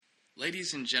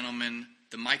Ladies and gentlemen,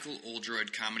 the Michael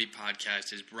Oldroyd Comedy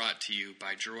Podcast is brought to you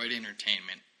by Droid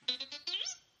Entertainment.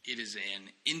 It is an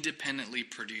independently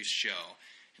produced show,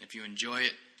 and if you enjoy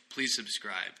it, please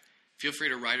subscribe. Feel free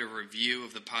to write a review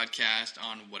of the podcast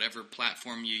on whatever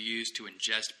platform you use to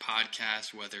ingest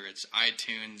podcasts, whether it's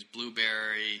iTunes,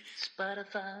 Blueberry,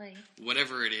 Spotify,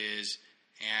 whatever it is.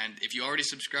 And if you already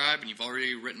subscribe and you've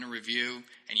already written a review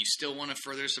and you still want to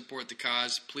further support the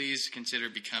cause, please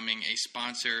consider becoming a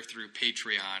sponsor through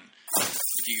Patreon.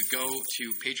 If you go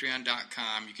to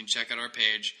patreon.com, you can check out our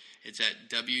page. It's at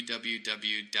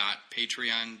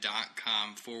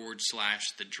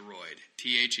www.patreon.com/thedroid.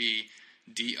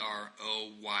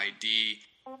 THEDROYD.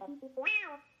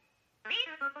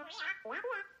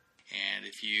 And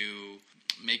if you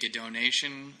make a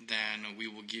donation, then we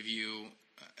will give you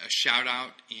a shout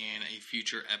out in a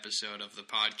future episode of the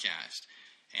podcast.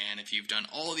 And if you've done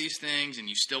all of these things and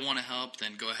you still want to help,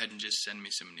 then go ahead and just send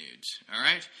me some nudes. All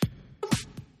right?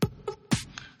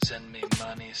 Send me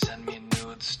money, send me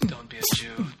nudes. Don't be a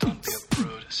Jew, don't be a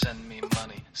prude. Send me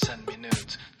money, send me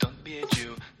nudes. Don't be a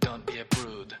Jew, don't be a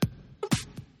prude.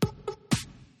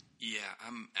 Yeah,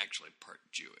 I'm actually part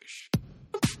Jewish.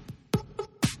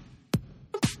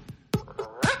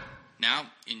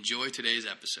 Now, enjoy today's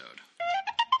episode.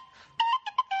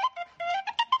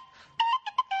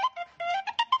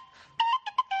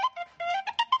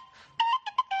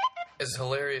 As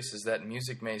hilarious as that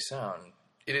music may sound,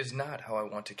 it is not how I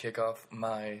want to kick off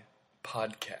my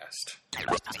podcast.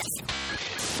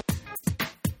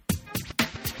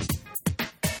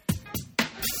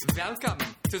 Welcome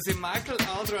to the Michael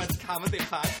Oldroyd Comedy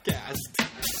Podcast.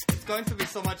 It's going to be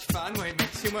so much fun where he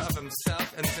makes humor of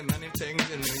himself and the many things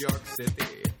in New York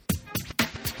City.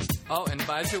 Oh, and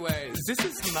by the way, this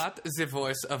is not the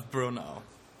voice of Bruno.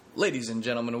 Ladies and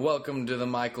gentlemen, welcome to the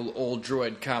Michael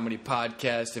Oldroyd Comedy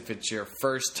Podcast. If it's your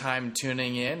first time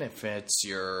tuning in, if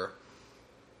you're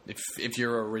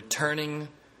a returning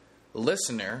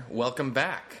listener, welcome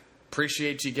back.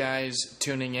 Appreciate you guys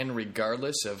tuning in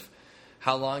regardless of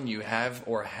how long you have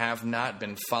or have not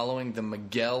been following the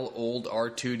Miguel Old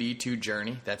R2D2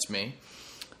 journey. That's me.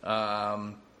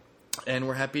 And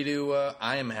we're happy to,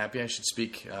 I am happy, I should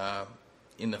speak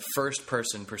in the first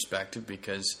person perspective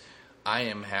because I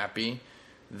am happy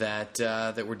that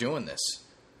that we're doing this.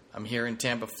 I'm here in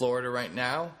Tampa, Florida right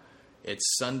now.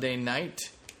 It's Sunday night.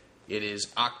 It is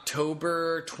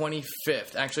October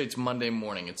 25th. Actually, it's Monday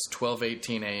morning. It's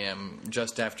 12:18 a.m.,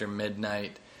 just after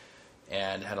midnight,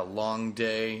 and had a long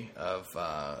day of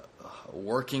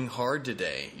working hard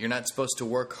today. You're not supposed to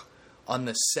work on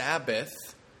the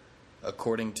Sabbath,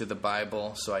 according to the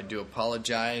Bible, so I do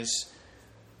apologize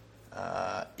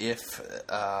if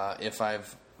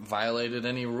I've violated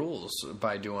any rules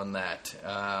by doing that.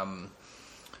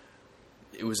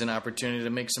 It was an opportunity to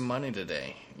make some money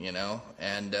today, you know,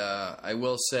 and I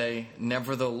will say,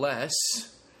 nevertheless,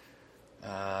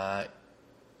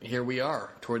 here we are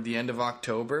toward the end of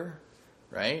October,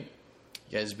 right?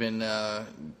 You guys been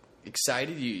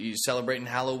excited? You celebrating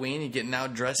Halloween? You getting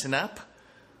out dressing up?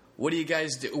 What do you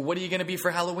guys do? What are you going to be for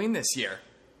Halloween this year?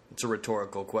 It's a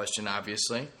rhetorical question,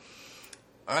 obviously.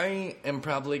 I am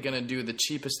probably going to do the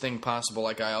cheapest thing possible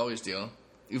like I always do,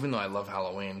 even though I love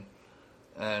Halloween,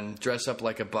 and dress up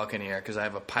like a Buccaneer because I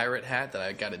have a pirate hat that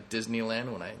I got at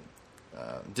Disneyland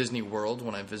Disney World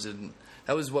when I visited.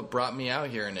 That was what brought me out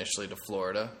here initially to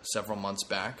Florida several months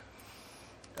back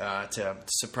to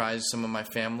surprise some of my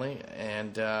family.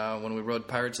 And when we rode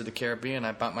Pirates of the Caribbean,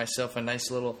 I bought myself a nice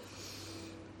little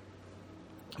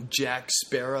Jack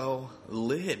Sparrow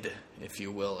lid, if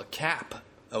you will, a cap.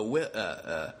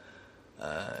 It's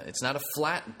not a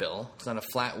flat bill. It's not a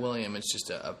flat William. It's just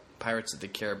a Pirates of the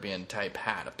Caribbean type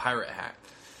hat, a pirate hat.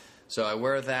 So I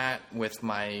wear that with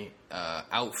my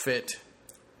outfit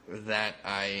that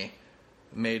I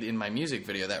made in my music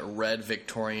video, that red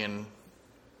Victorian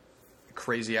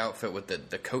crazy outfit with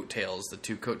the coattails, the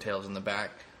two coattails in the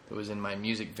back that was in my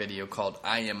music video called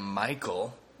I Am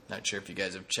Michael. Not sure if you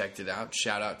guys have checked it out.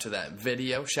 Shout out to that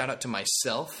video. Shout out to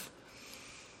myself.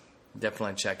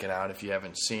 Definitely check it out if you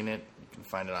haven't seen it. You can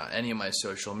find it on any of my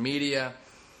social media.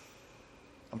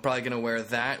 I'm probably going to wear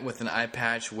that with an eye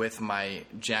patch with my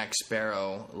Jack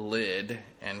Sparrow lid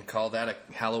and call that a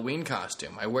Halloween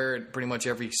costume. I wear it pretty much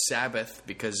every Sabbath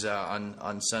because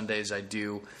on Sundays I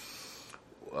do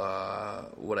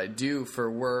what I do for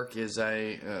work is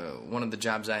one of the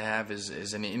jobs I have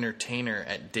is an entertainer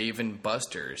at Dave &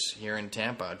 Buster's here in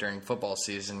Tampa during football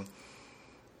season.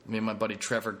 Me and my buddy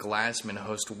Trevor Glassman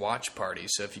host watch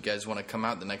parties, so if you guys want to come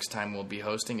out, the next time we'll be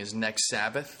hosting is next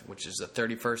Sabbath, which is the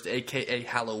 31st, a.k.a.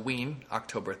 Halloween,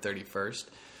 October 31st.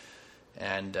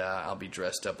 And I'll be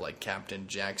dressed up like Captain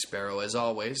Jack Sparrow as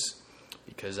always,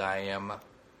 because I am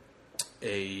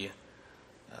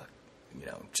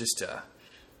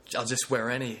I'll just wear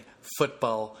any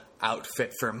football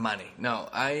outfit for money. No,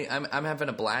 I'm having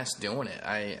a blast doing it.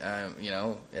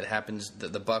 It happens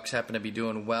that the Bucks happen to be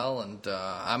doing well, and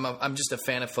I'm just a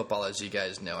fan of football, as you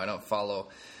guys know. I don't follow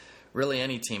really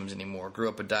any teams anymore. Grew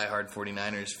up a diehard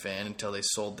 49ers fan until they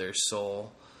sold their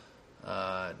soul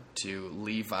to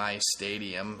Levi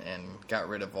Stadium and got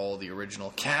rid of all the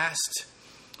original cast.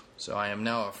 So I am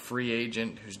now a free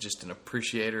agent who's just an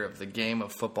appreciator of the game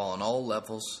of football on all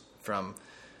levels, from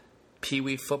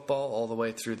Pee-wee football all the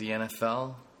way through the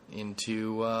NFL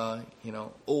into,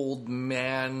 old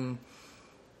man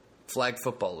flag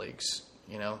football leagues.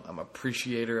 I'm an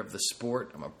appreciator of the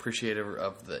sport. I'm an appreciator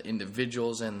of the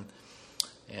individuals and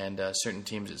certain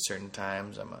teams at certain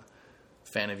times. I'm a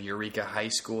fan of Eureka High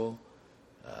School,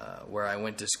 where I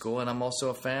went to school, and I'm also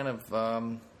a fan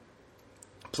of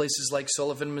places like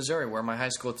Sullivan, Missouri, where my high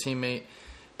school teammate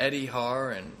Eddie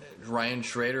Haar and Ryan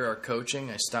Schrader are coaching.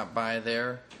 I stopped by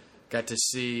there, got to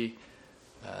see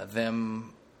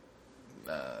them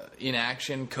in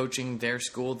action coaching their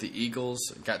school, the Eagles.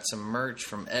 Got some merch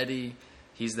from Eddie.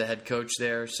 He's the head coach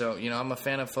there. So, I'm a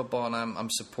fan of football, and I'm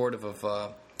supportive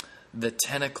of the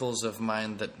tentacles of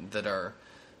mine that are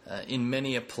in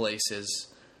many places.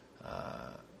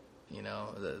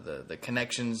 The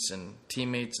connections and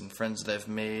teammates and friends that I've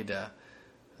made.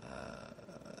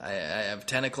 I have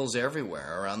tentacles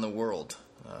everywhere around the world.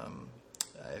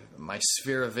 My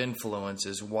sphere of influence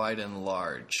is wide and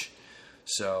large.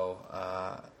 So,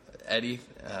 Eddie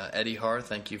Haar,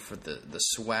 thank you for the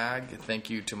swag. Thank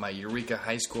you to my Eureka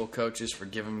High School coaches for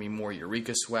giving me more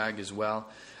Eureka swag as well.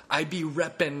 I be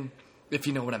reppin', if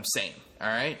you know what I'm saying, all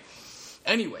right?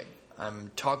 Anyway,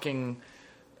 I'm talking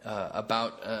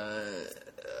about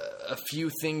a few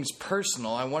things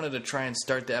personal. I wanted to try and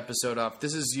start the episode off.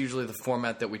 This is usually the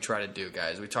format that we try to do,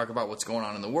 guys. We talk about what's going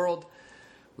on in the world.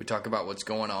 We talk about what's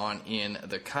going on in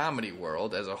the comedy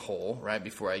world as a whole, right,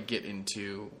 before I get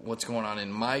into what's going on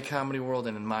in my comedy world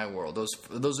and in my world.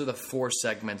 Those are the 4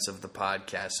 segments of the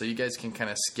podcast. So you guys can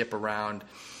kind of skip around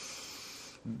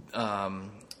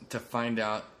to find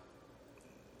out,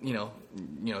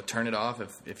 turn it off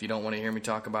if you don't want to hear me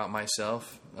talk about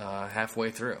myself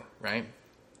halfway through, right?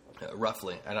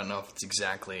 Roughly. I don't know if it's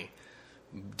exactly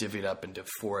divvied up into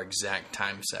 4 exact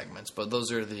time segments, but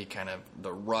those are the kind of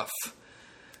the rough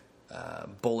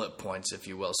bullet points, if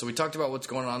you will. So we talked about what's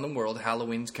going on in the world.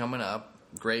 Halloween's coming up.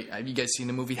 Great. Have you guys seen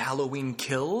the movie Halloween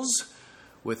Kills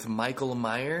with Michael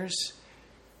Myers?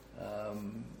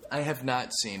 I have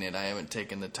not seen it. I haven't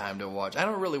taken the time to watch. I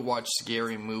don't really watch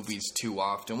scary movies too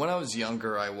often. When I was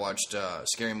younger, I watched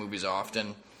scary movies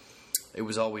often. It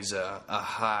was always a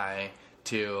high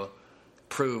to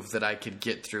prove that I could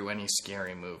get through any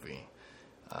scary movie.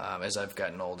 As I've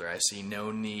gotten older, I see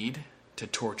no need to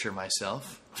torture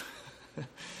myself.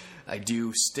 I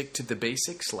do stick to the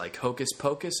basics like Hocus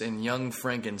Pocus and Young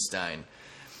Frankenstein.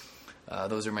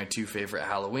 Those are my 2 favorite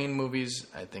Halloween movies.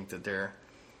 I think that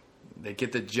they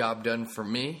get the job done for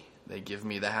me. They give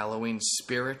me the Halloween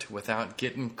spirit without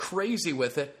getting crazy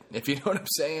with it, if you know what I'm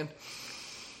saying.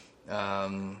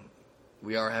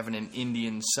 We are having an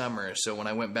Indian summer, so when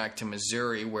I went back to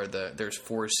Missouri, where there's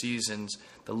 4 seasons,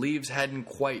 the leaves hadn't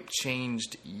quite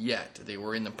changed yet. They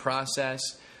were in the process.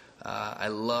 I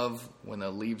love when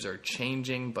the leaves are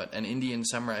changing, but an Indian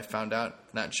summer, I found out,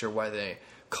 not sure why they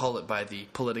call it by the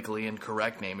politically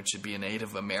incorrect name. It should be a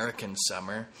Native American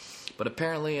summer. But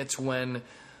apparently it's when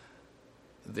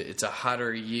it's a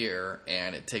hotter year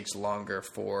and it takes longer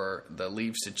for the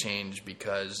leaves to change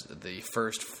because the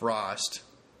first frost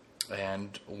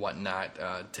and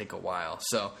whatnot take a while.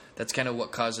 So that's kind of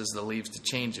what causes the leaves to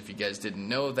change. If you guys didn't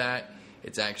know that,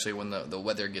 it's actually when the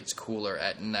weather gets cooler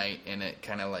at night and it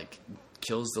kind of like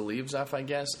kills the leaves off, I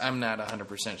guess. I'm not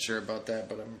 100% sure about that,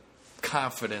 but I'm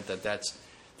confident that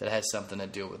has something to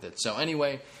do with it. So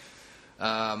anyway,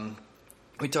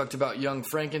 we talked about Young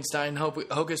Frankenstein,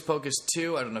 Hocus Pocus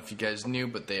 2. I don't know if you guys knew,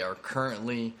 but they are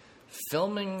currently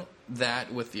filming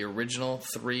that with the original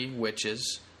 3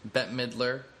 witches, Bette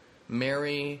Midler,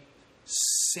 Mary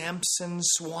Samsonite.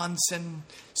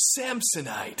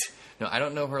 No, I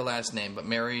don't know her last name, but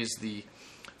Mary is the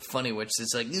funny witch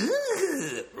that's like,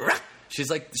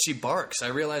 she barks. I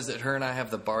realize that her and I have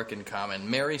the bark in common.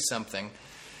 Mary something.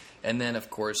 And then,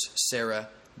 of course, Sarah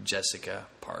Jessica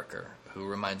Parker, who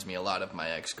reminds me a lot of my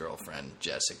ex-girlfriend,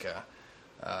 Jessica.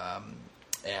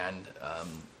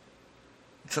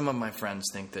 Some of my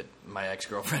friends think that my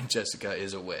ex-girlfriend, Jessica,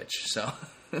 is a witch. So,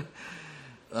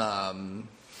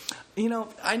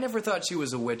 I never thought she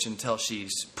was a witch until she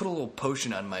put a little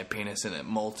potion on my penis and it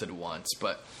molted once.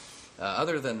 But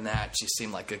other than that, she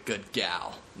seemed like a good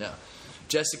gal. No,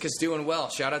 Jessica's doing well.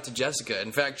 Shout out to Jessica.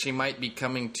 In fact, she might be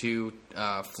coming to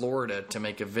Florida to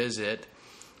make a visit.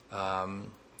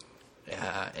 And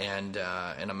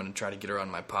I'm going to try to get her on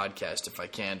my podcast if I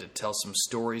can to tell some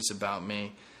stories about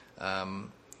me.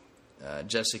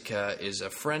 Jessica is a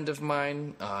friend of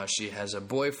mine. She has a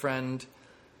boyfriend,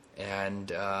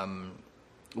 and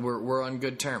we're on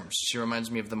good terms. She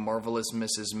reminds me of the marvelous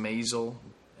Mrs. Maisel,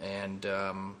 and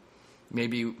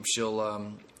maybe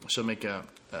she'll make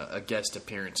a guest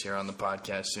appearance here on the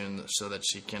podcast soon, so that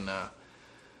she can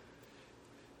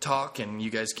talk, and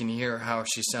you guys can hear how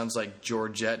she sounds like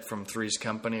Georgette from Three's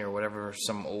Company or whatever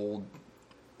some old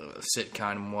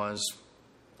sitcom was,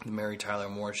 the Mary Tyler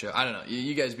Moore Show. I don't know.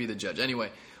 You guys be the judge.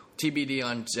 Anyway, TBD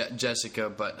on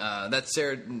Jessica, but that's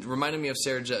Sarah. Reminded me of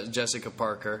Sarah Jessica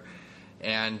Parker,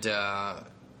 and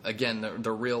again,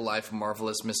 the real life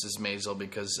marvelous Mrs. Maisel,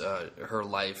 because her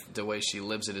life, the way she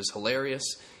lives it, is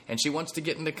hilarious, and she wants to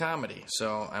get into comedy.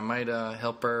 So I might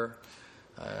help her.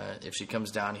 If she comes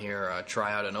down here,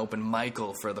 try out an open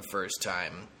Michael for the first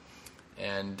time.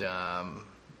 And,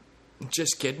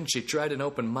 just kidding, she tried an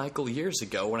open Michael years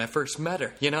ago when I first met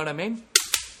her. You know what I mean?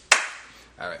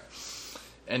 All right.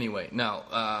 Anyway, no,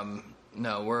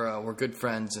 we're good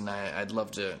friends, and I'd love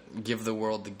to give the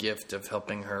world the gift of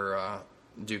helping her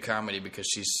do comedy, because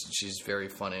she's very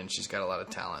funny and she's got a lot of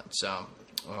talent. So,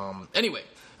 anyway.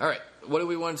 All right, what do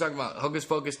we want to talk about? Hocus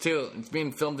Pocus 2. It's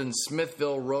being filmed in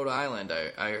Smithville, Rhode Island,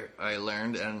 I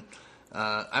learned. And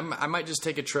I might just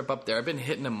take a trip up there. I've been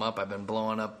hitting them up. I've been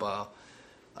blowing up.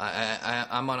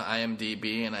 I'm on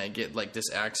IMDb, and I get like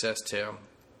this access to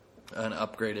an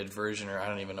upgraded version, or I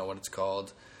don't even know what it's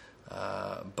called.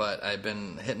 But I've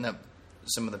been hitting up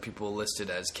some of the people listed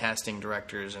as casting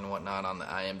directors and whatnot on the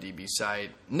IMDb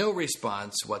site. No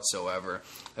response whatsoever.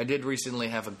 I did recently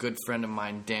have a good friend of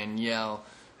mine, Danielle,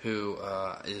 who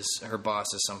her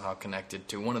boss is somehow connected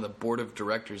to one of the board of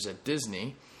directors at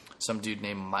Disney, some dude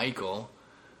named Michael,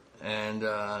 and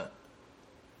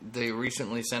they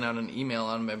recently sent out an email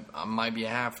on my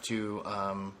behalf to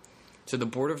the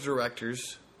board of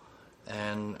directors,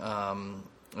 and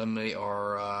they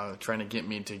are trying to get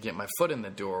me to get my foot in the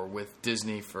door with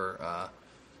Disney for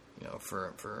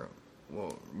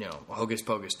Hocus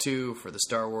Pocus 2, for the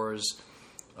Star Wars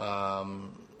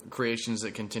creations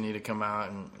that continue to come out,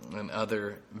 and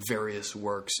other various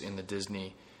works in the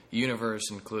Disney universe,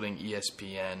 including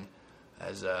ESPN.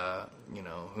 As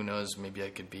who knows? Maybe I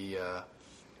could be,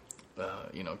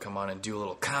 come on and do a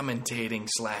little commentating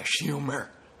 /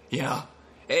 humor.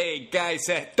 Hey guys,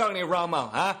 Tony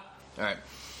Romo, huh? All right.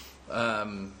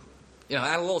 Add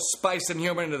a little spice and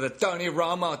humor into the Tony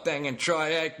Romo thing and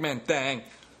Troy Aikman thing.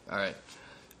 All right.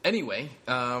 Anyway,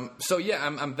 I'm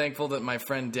thankful that my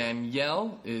friend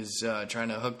Danielle is trying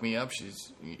to hook me up.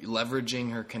 She's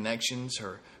leveraging her connections,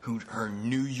 her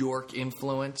New York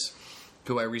influence,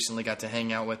 who I recently got to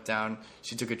hang out with down.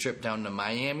 She took a trip down to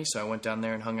Miami, so I went down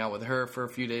there and hung out with her for a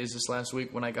few days this last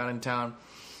week when I got in town.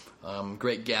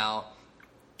 Great gal,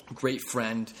 great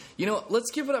friend. Let's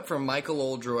give it up for Michael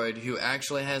Oldroyd, who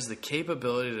actually has the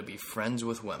capability to be friends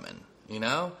with women,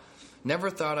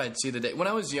 Never thought I'd see the day. When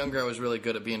I was younger, I was really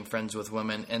good at being friends with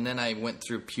women, and then I went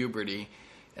through puberty,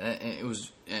 and it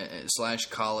was /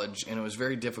 college, and it was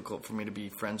very difficult for me to be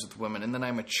friends with women. And then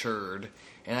I matured,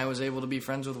 and I was able to be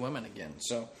friends with women again.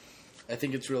 So I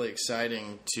think it's really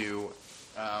exciting to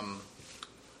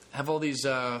have all these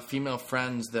female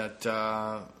friends that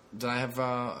I have.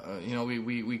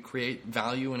 We create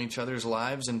value in each other's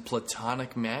lives in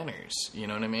platonic manners. You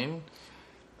know what I mean?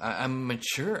 I'm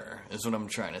mature, is what I'm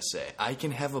trying to say. I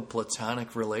can have a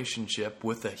platonic relationship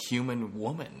with a human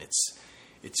woman.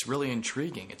 It's really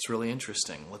intriguing. It's really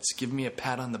interesting. Let's give me a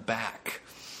pat on the back.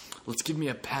 Let's give me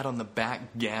a pat on the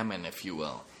back gammon, if you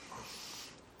will.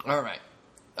 All right.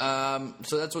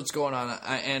 So that's what's going on.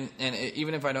 And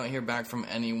even if I don't hear back from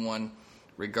anyone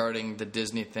regarding the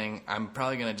Disney thing, I'm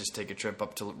probably going to just take a trip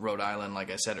up to Rhode Island,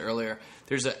 like I said earlier.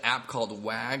 There's an app called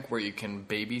WAG where you can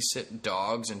babysit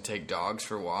dogs and take dogs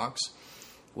for walks.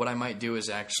 What I might do is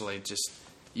actually just,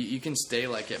 you can stay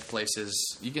like at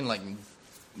places, you can like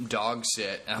dog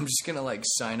sit, and I'm just going to like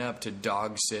sign up to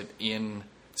dog sit in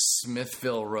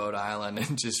Smithville, Rhode Island,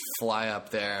 and just fly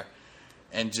up there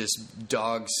and just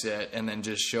dog sit, and then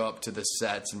just show up to the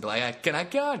sets and be like, can I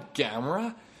get on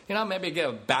camera? Maybe get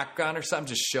a background or something,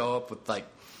 just show up with, like,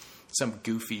 some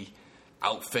goofy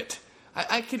outfit.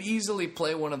 I could easily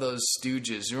play one of those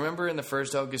stooges. Remember in the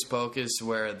first Hocus Pocus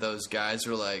where those guys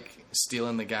were, like,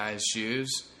 stealing the guy's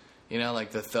shoes? You know,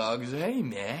 like the thugs. Hey,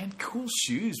 man, cool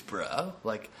shoes, bro.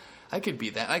 Like, I could be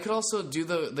that. I could also do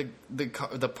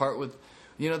the part with,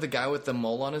 you know, the guy with the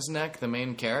mole on his neck, the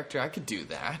main character. I could do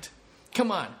that. Come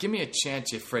on, give me a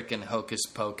chance, you frickin' hocus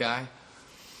pocus guy.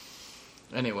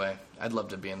 Anyway, I'd love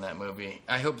to be in that movie.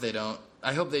 I hope they don't.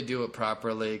 I hope they do it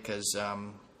properly, because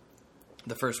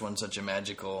the first one's such a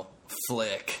magical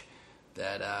flick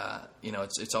that, you know,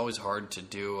 it's always hard to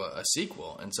do a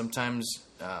sequel. And sometimes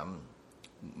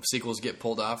sequels get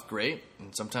pulled off great,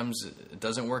 and sometimes it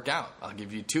doesn't work out. I'll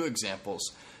give you 2 examples.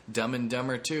 Dumb and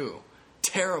Dumber 2.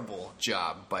 Terrible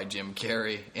job by Jim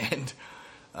Carrey and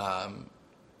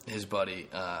his buddy.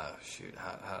 How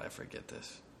did I forget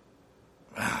this?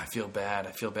 I feel bad.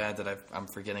 I feel bad that I'm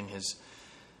forgetting his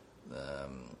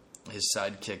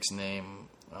sidekick's name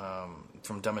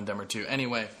from Dumb and Dumber 2.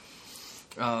 Anyway,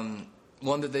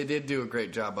 one that they did do a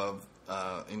great job of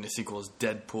in the sequel is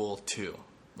Deadpool 2,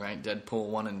 right? Deadpool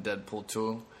 1 and Deadpool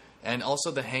 2. And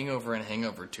also The Hangover and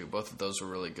Hangover 2. Both of those were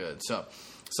really good. So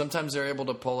sometimes they're able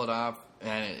to pull it off,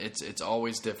 and it's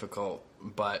always difficult.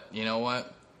 But you know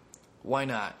what? Why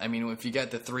not? I mean, if you got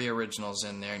the 3 originals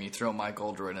in there and you throw Mike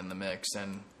Oldroyd in the mix,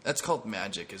 then that's called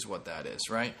magic is what that is,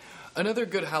 right? Another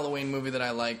good Halloween movie that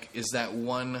I like is that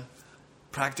one,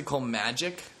 Practical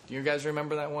Magic. Do you guys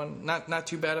remember that one? Not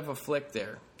too bad of a flick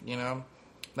there, you know?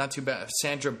 Not too bad.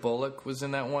 Sandra Bullock was in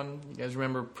that one. You guys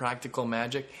remember Practical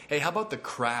Magic? Hey, how about The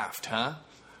Craft, huh?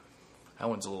 That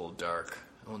one's a little dark.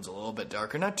 That one's a little bit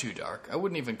darker. Not too dark. I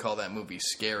wouldn't even call that movie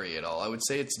scary at all. I would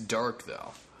say it's dark,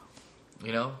 though.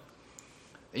 You know?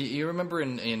 You remember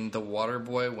in The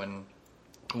Waterboy when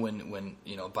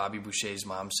you know, Bobby Boucher's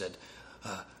mom said,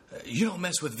 you don't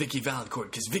mess with Vicky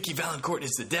Valancourt because Vicky Valancourt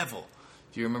is the devil.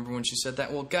 Do you remember when she said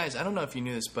that? Well, guys, I don't know if you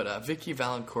knew this, but Vicky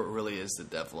Valancourt really is the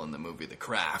devil in the movie The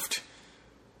Craft.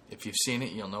 If you've seen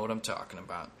it, you'll know what I'm talking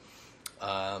about.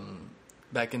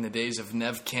 Back in the days of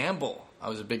Neve Campbell, I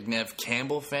was a big Neve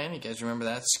Campbell fan. You guys remember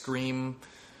that? Scream.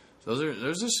 Those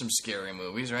are some scary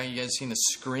movies, right? You guys seen the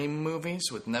Scream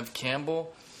movies with Neve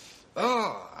Campbell?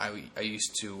 Oh, I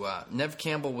used to. Neve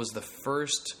Campbell was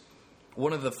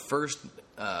one of the first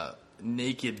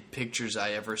naked pictures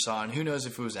I ever saw, and who knows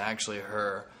if it was actually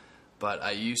her. But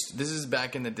this is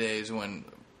back in the days when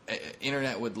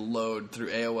internet would load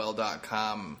through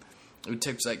AOL.com. It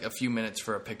took like a few minutes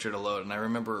for a picture to load, and I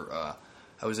remember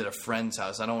I was at a friend's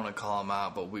house. I don't want to call him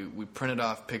out, but we printed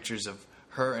off pictures of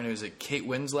her, and it was Kate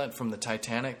Winslet from the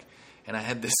Titanic, and I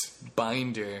had this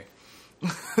binder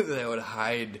that would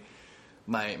hide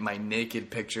my naked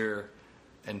picture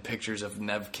and pictures of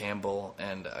Neve Campbell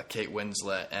and Kate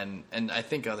Winslet and I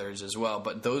think others as well.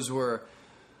 But those were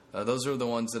the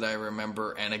ones that I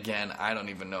remember. And again, I don't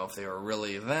even know if they were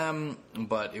really them,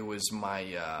 but it was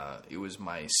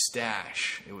my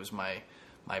stash. It was my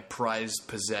prized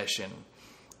possession.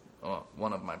 Well,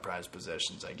 one of my prized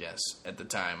possessions, I guess, at the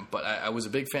time. But I was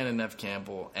a big fan of Neve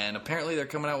Campbell, and apparently they're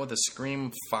coming out with a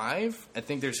Scream 5. I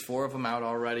think there's 4 of them out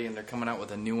already, and they're coming out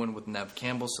with a new one with Neve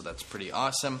Campbell, so that's pretty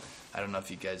awesome. I don't know if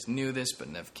you guys knew this, but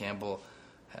Neve Campbell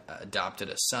adopted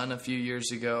a son a few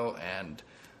years ago, and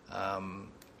I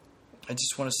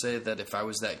just want to say that if I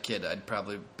was that kid, I'd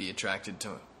probably be attracted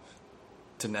to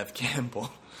Neve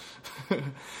Campbell.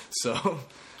 So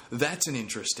that's an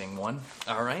interesting one,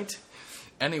 all right?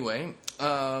 Anyway,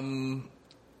 what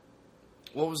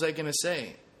was I going to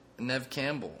say? Neve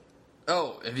Campbell.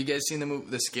 Oh, have you guys seen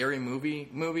the Scary Movie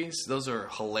movies? Those are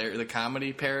hilarious. The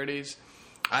comedy parodies.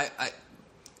 I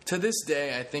to this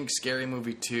day, I think Scary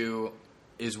Movie 2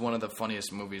 is one of the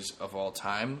funniest movies of all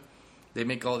time. They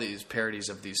make all these parodies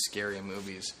of these scary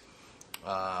movies.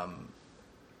 Yeah,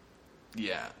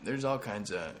 there's all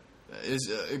kinds of... It's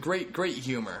great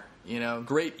humor. You know,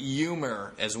 great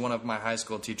humor, as one of my high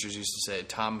school teachers used to say,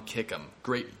 Tom Kickham.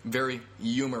 Great, very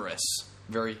humorous.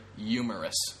 Very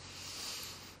humorous.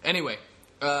 Anyway,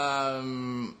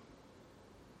 hopefully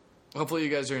you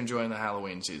guys are enjoying the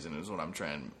Halloween season is what I'm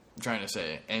trying to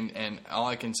say. And all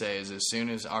I can say is as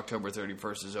soon as October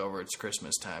 31st is over, it's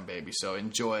Christmas time, baby. So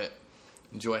enjoy it.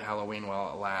 Enjoy Halloween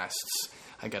while it lasts.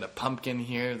 I got a pumpkin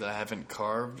here that I haven't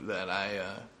carved that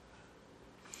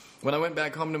when I went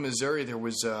back home to Missouri, there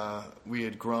was we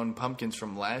had grown pumpkins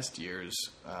from last year's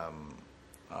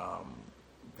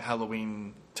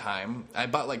Halloween time. I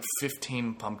bought like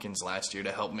 15 pumpkins last year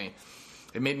to help me.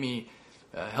 It made me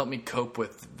help me cope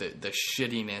with the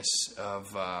shittiness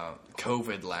of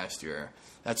COVID last year.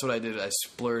 That's what I did. I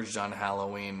splurged on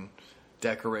Halloween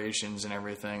decorations and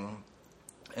everything,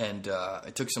 and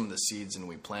I took some of the seeds and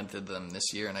we planted them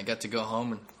this year. And I got to go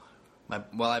home and.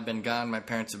 While I've been gone, my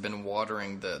parents have been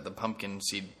watering the pumpkin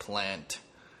seed plant,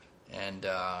 and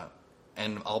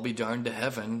I'll be darned to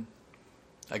heaven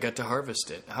I got to harvest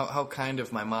it. How kind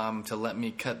of my mom to let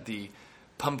me cut the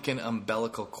pumpkin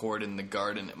umbilical cord in the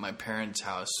garden at my parents'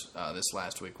 house this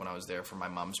last week when I was there for my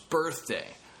mom's birthday.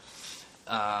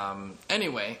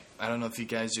 Anyway, I don't know if you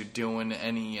guys are doing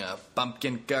any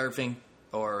pumpkin carving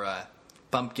or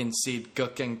pumpkin seed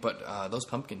cooking, but those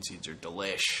pumpkin seeds are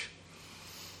delish.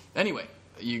 Anyway,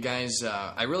 you guys,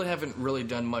 I really haven't really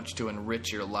done much to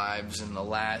enrich your lives in the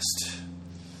last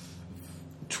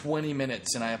 20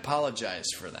 minutes, and I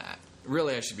apologize for that.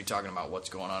 Really, I should be talking about what's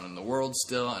going on in the world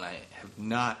still, and I have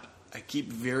not. I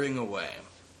keep veering away.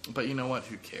 But you know what?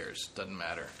 Who cares? Doesn't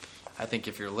matter. I think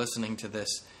if you're listening to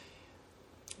this,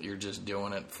 you're just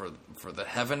doing it for the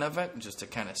heaven of it, just to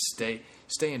kind of stay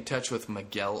in touch with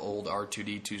Miguel, old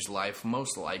R2D2's life,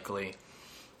 most likely.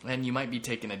 And you might be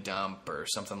taking a dump or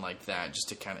something like that, just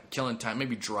to kind of killing time.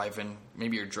 Maybe driving.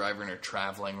 Maybe you're driving or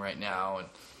traveling right now,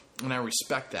 and I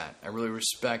respect that. I really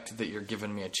respect that you're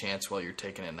giving me a chance while you're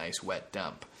taking a nice wet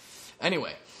dump.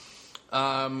 Anyway,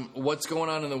 what's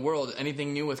going on in the world?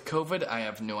 Anything new with COVID? I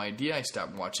have no idea. I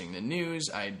stopped watching the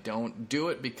news. I don't do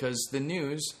it because the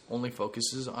news only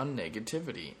focuses on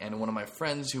negativity. And one of my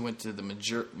friends who went to the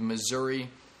Missouri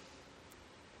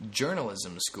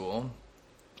Journalism School,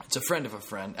 it's a friend of a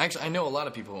friend. Actually, I know a lot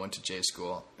of people who went to J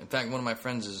School. In fact, one of my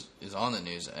friends is on the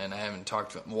news, and I haven't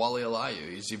talked to him. Wally Alayu.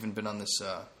 He's even been on this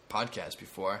podcast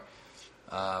before.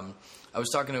 I was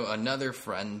talking to another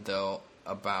friend, though,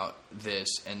 about this,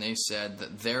 and they said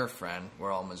that their friend,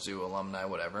 we're all Mizzou alumni,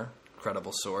 whatever,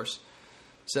 credible source,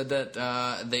 said that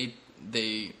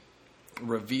they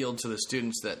revealed to the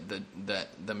students that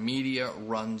the media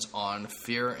runs on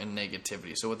fear and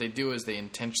negativity. So what they do is they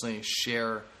intentionally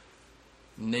share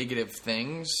negative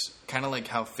things, kind of like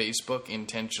how Facebook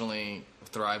intentionally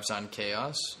thrives on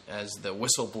chaos, as the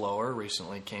whistleblower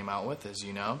recently came out with, as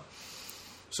you know.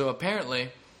 So apparently,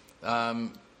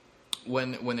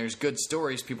 when there's good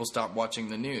stories, people stop watching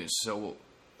the news. So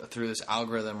through this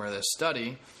algorithm or this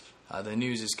study, the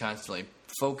news is constantly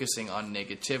focusing on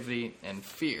negativity and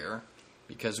fear,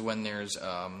 because when there's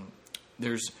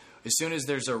as soon as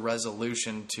there's a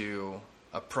resolution to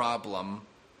a problem,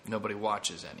 nobody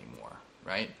watches anymore,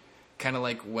 right? Kind of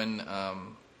like when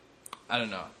I don't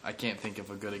know. I can't think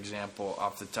of a good example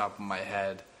off the top of my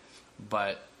head,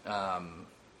 but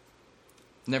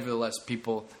nevertheless,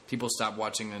 people stop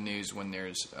watching the news when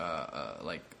there's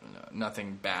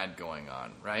nothing bad going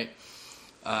on, right?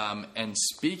 And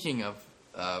speaking of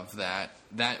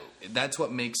that's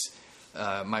what makes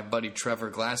my buddy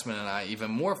Trevor Glassman and I even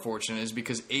more fortunate, is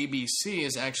because ABC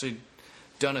has actually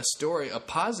done a story, a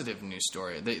positive news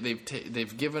story.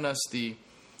 They've given us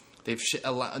they've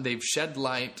shed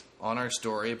light on our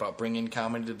story about bringing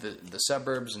comedy to the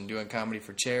suburbs and doing comedy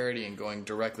for charity and going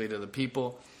directly to the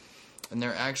people. And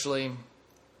they're actually,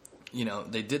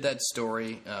 they did that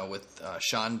story with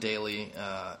Sean Daly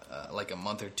like a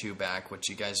month or two back, which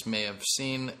you guys may have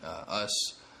seen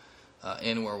us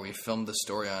in, where we filmed the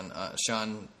story on.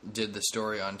 Sean did the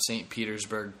story on St.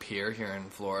 Petersburg Pier here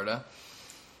in Florida.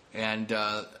 And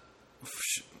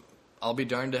I'll be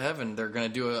darned to heaven, they're going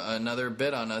to do another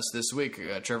bit on us this week.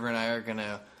 Trevor and I are going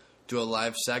to do a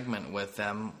live segment with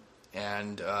them,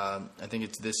 and I think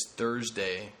it's this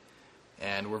Thursday.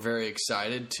 And we're very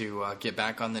excited to get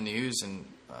back on the news and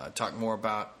talk more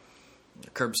about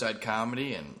curbside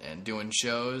comedy and doing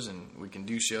shows. And we can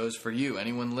do shows for you,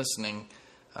 anyone listening.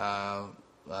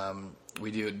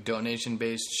 We do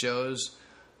donation-based shows,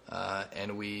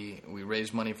 and we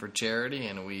raise money for charity,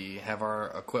 and we have our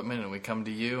equipment, and we come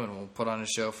to you, and we'll put on a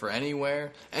show for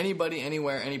anybody,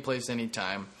 anywhere, any place,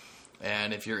 anytime.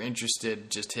 And if you're interested,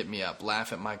 just hit me up,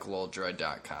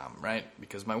 laugh@michaeloldroyd.com, right?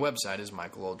 Because my website is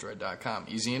michaeloldroyd.com.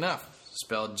 Easy enough.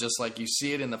 Spelled just like you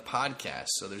see it in the podcast.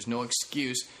 So there's no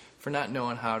excuse for not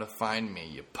knowing how to find me,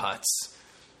 you putz.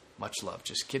 Much love.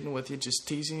 Just kidding with you. Just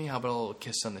teasing you. How about a little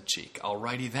kiss on the cheek?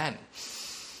 Alrighty then.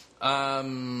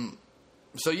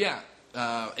 So yeah,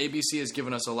 ABC has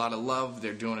given us a lot of love.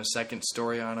 They're doing a second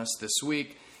story on us this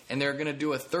week. And they're going to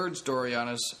do a third story on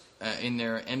us in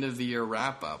their end-of-the-year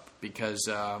wrap-up, because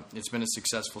it's been a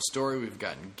successful story. We've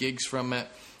gotten gigs from it.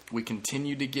 We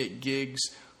continue to get gigs.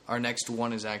 Our next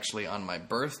one is actually on my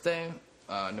birthday,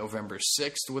 November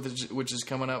 6th, which is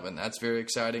coming up, and that's very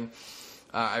exciting.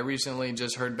 I recently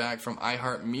just heard back from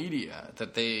iHeartMedia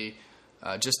that they,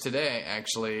 just today,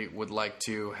 actually would like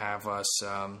to have us,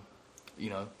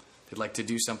 they'd like to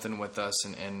do something with us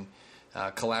and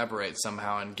collaborate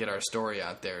somehow and get our story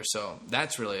out there. So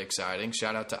that's really exciting.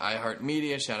 Shout out to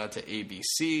iHeartMedia. Shout out to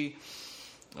ABC.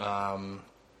 And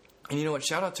you know what?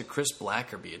 Shout out to Chris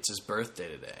Blackerby. It's his birthday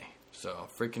today. So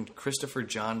freaking Christopher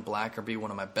John Blackerby,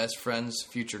 one of my best friends,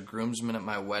 future groomsman at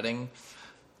my wedding.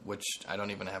 which I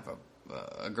don't even have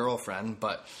a girlfriend,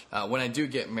 but when I do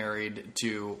get married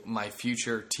to my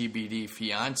future TBD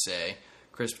fiance,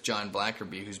 Chris John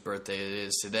Blackerby, whose birthday it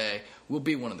is today, will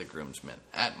be one of the groomsmen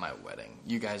at my wedding.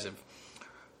 You guys have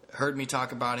heard me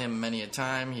talk about him many a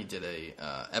time. He did a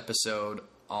episode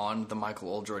on the Michael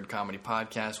Oldroyd Comedy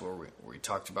Podcast where we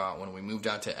talked about when we moved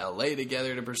out to LA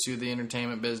together to pursue the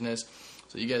entertainment business.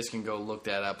 So you guys can go look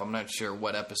that up. I'm not sure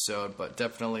what episode, but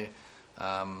definitely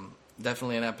an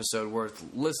episode worth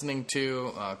listening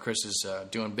to. Chris is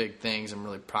doing big things. I'm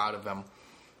really proud of him.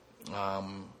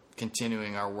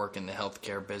 Continuing our work in the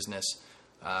healthcare business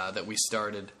that we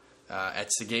started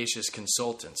at Sagacious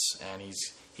Consultants, and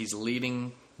he's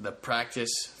leading the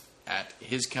practice at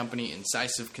his company,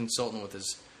 Incisive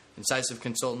Consultants,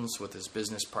 with his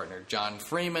business partner John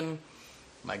Freeman,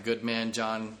 my good man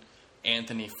John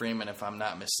Anthony Freeman, if I'm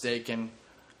not mistaken,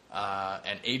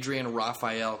 and Adrian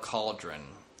Raphael Cauldron,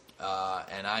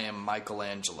 and I am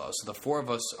Michelangelo. So the four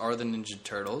of us are the Ninja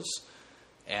Turtles.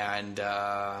 And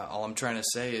all I'm trying to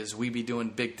say is we be doing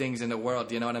big things in the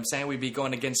world. You know what I'm saying? We be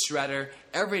going against Shredder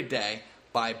every day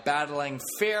by battling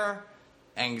fear,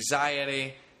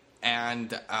 anxiety,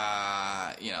 and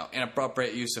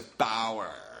inappropriate use of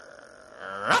power.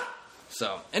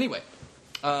 So anyway,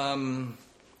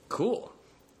 cool.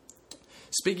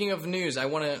 Speaking of news, I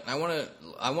want to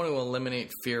eliminate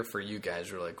fear for you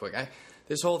guys really quick.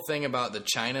 This whole thing about the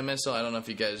China missile, I don't know if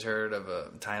you guys heard of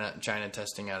China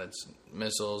testing out its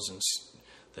missiles and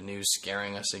the news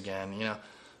scaring us again.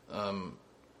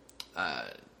 I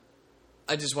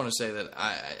just want to say that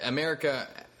America,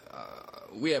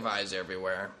 we have eyes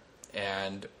everywhere,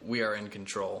 and we are in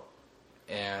control.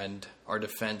 And our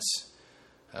defense,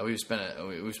 we've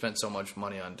spent so much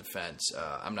money on defense.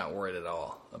 I'm not worried at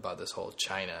all about this whole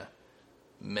China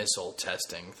missile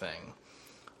testing thing.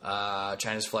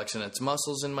 China's flexing its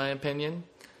muscles, in my opinion,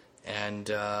 and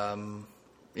I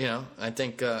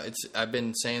think I've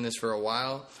been saying this for a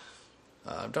while.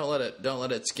 Don't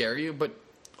let it scare you, but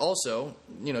also,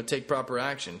 take proper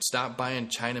action. Stop buying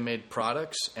China-made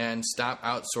products and stop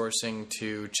outsourcing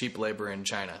to cheap labor in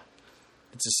China.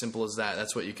 It's as simple as that.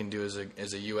 That's what you can do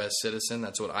as a U.S. citizen.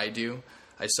 That's what I do.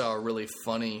 I saw a really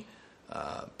funny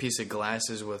piece of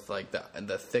glasses with like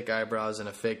the thick eyebrows and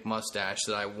a fake mustache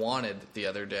that I wanted the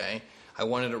other day. I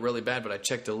wanted it really bad, but I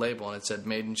checked the label and it said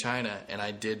 "Made in China," and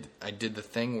I did the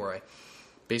thing where I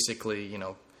basically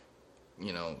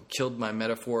killed my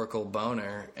metaphorical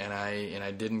boner, and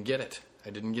I didn't get it. I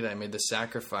made the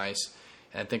sacrifice,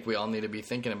 and I think we all need to be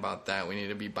thinking about that. We need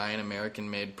to be buying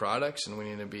American-made products, and we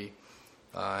need to be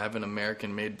having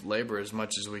American-made labor as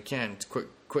much as we can.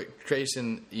 Quit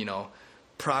tracing,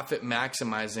 profit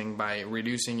maximizing by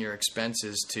reducing your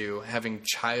expenses to having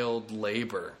child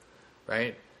labor,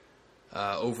 right?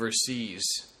 Overseas,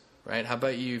 right? How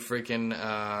about you freaking,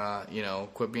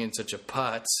 quit being such a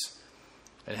putz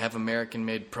and have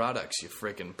American-made products, you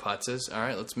freaking putzes. All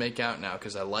right, let's make out now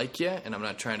because I like you, and I'm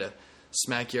not trying to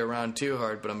smack you around too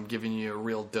hard, but I'm giving you a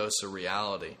real dose of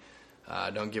reality.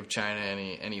 Don't give China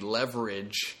any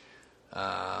leverage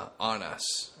on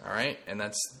us, all right? And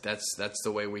that's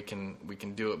the way we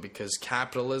can do it, because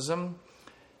capitalism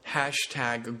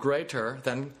 #greater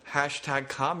than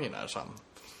 #communism,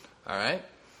 all right?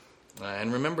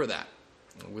 And remember that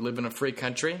we live in a free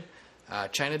country.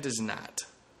 China does not,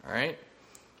 all right?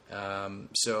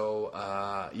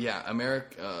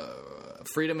 America,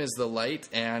 freedom is the light,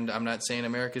 and I'm not saying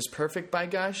America's perfect, by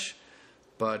gosh,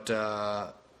 but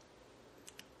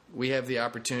we have the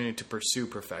opportunity to pursue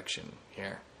perfection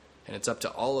here. And it's up to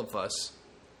all of us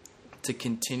to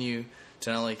continue to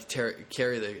not only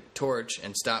carry the torch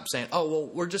and stop saying, oh, well,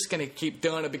 we're just going to keep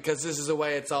doing it because this is the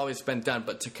way it's always been done,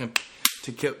 but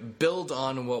to build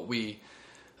on what we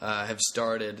have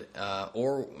started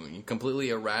or completely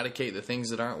eradicate the things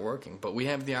that aren't working. But we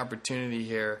have the opportunity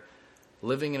here,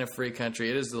 living in a free country.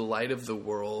 It is the light of the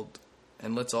world,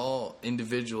 and let's all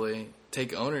individually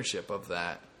take ownership of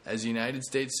that. As United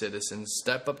States citizens,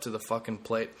 step up to the fucking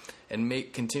plate and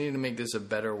continue to make this a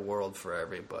better world for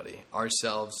everybody.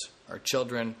 Ourselves, our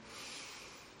children,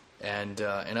 and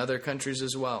other countries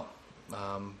as well.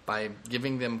 By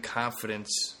giving them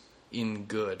confidence in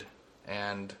good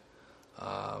and,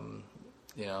 and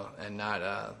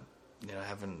not,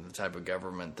 having the type of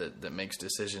government that makes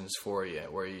decisions for you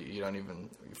where you don't even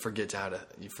forget how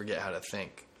to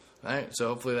think. All right? So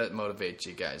hopefully that motivates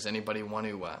you guys. Anybody want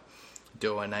to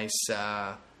do a nice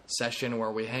session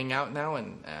where we hang out now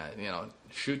and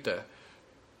shoot the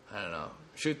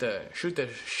shit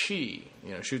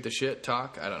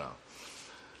talk? I don't know.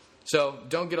 So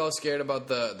don't get all scared about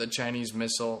the Chinese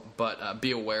missile, but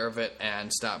be aware of it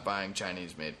and stop buying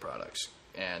Chinese made products.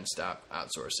 and stop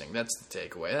outsourcing. That's the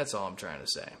takeaway. That's all I'm trying to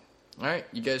say. All right,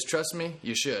 you guys trust me?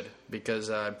 You should, because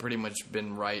I've pretty much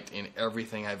been right in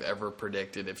everything I've ever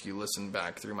predicted if you listen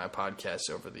back through my podcasts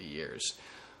over the years.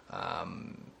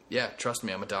 Yeah, trust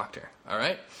me, I'm a doctor. All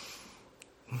right?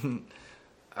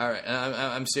 All right, and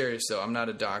I'm serious, though. I'm not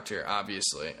a doctor,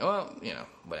 obviously. Well,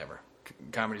 whatever.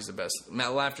 Comedy's the best.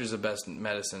 Laughter's the best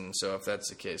medicine, so if that's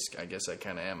the case, I guess I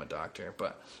kind of am a doctor.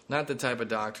 But not the type of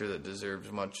doctor that deserves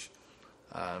much...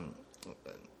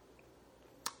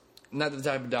 not the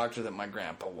type of doctor that my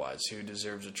grandpa was, who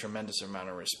deserves a tremendous amount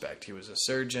of respect. He was a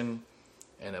surgeon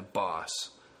and a boss,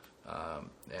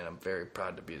 and I'm very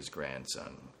proud to be his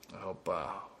grandson. I hope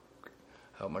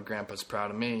my grandpa's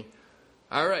proud of me.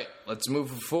 All right, let's move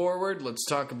forward. Let's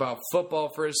talk about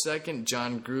football for a second.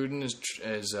 John Gruden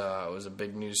was a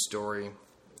big news story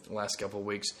the last couple of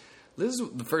weeks. This is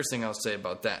the first thing I'll say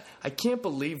about that. I can't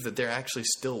believe that they're actually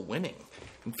still winning.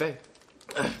 In fact,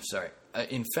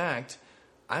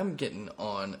 I'm getting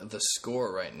on the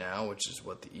score right now, which is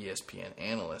what the ESPN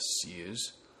analysts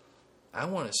use. I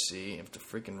want to see if the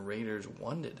freaking Raiders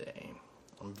won today.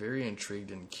 I'm very intrigued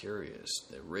and curious.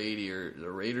 The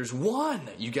Raiders won!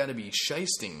 You got to be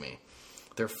shysting me.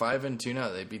 They're 5-2 now.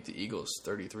 They beat the Eagles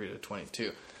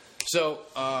 33-22. So,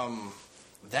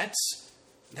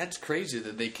 that's crazy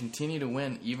that they continue to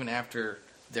win even after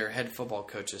their head football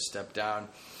coach has stepped down.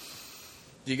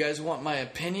 Do you guys want my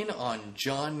opinion on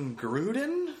John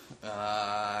Gruden?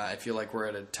 I feel like we're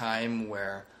at a time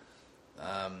where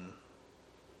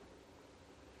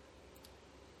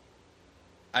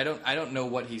I don't know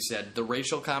what he said. The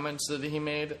racial comments that he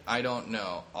made, I don't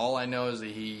know. All I know is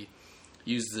that he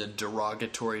used the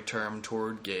derogatory term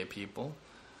toward gay people,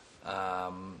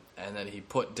 and that he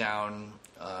put down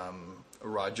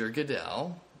Roger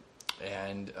Goodell,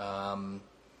 and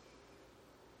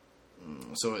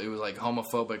so it was like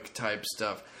homophobic type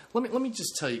stuff. Let me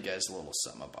just tell you guys a little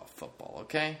something about football,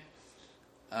 okay?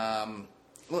 Well,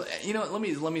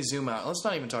 let me zoom out. Let's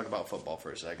not even talk about football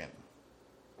for a second.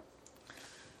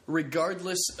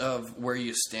 Regardless of where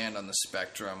you stand on the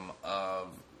spectrum of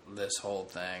this whole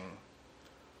thing,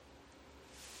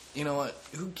 you know what?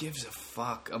 Who gives a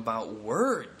fuck about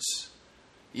words?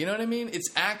 You know what I mean? It's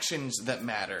actions that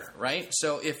matter, right?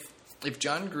 So if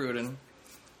John Gruden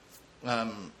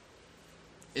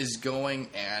is going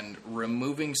and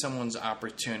removing someone's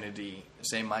opportunity,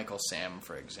 say Michael Sam,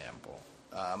 for example.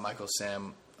 Michael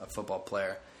Sam, a football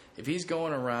player. If he's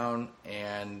going around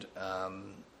and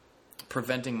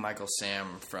preventing Michael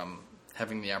Sam from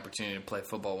having the opportunity to play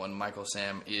football when Michael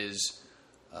Sam is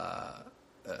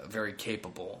very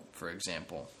capable, for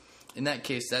example, in that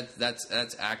case,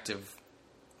 that's active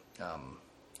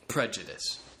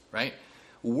prejudice, right?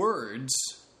 Words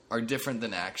are different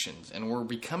than actions, and we're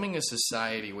becoming a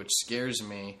society, which scares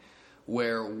me,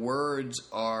 where words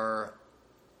are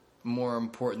more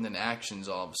important than actions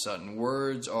all of a sudden.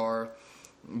 Words are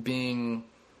being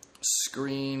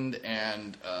screened,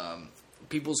 and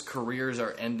people's careers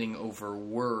are ending over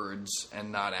words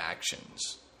and not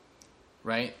actions,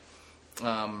 right?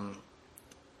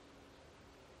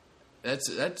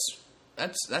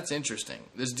 That's interesting.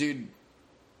 This dude,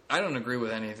 I don't agree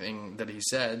with anything that he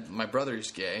said. My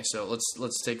brother's gay, so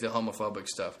let's take the homophobic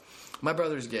stuff. My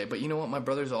brother's gay, but you know what? My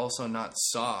brother's also not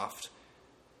soft.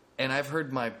 And I've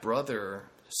heard my brother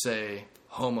say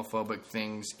homophobic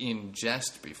things in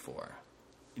jest before,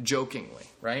 jokingly,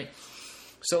 right?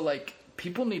 So like,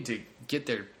 people need to get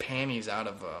their panties out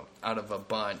of a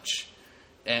bunch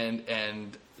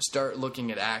and start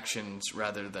looking at actions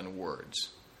rather than words,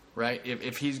 right?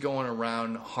 If he's going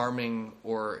around harming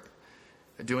or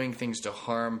doing things to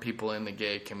harm people in the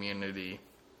gay community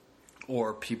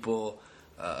or people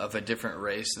of a different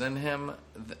race than him,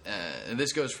 and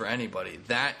this goes for anybody,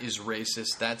 that is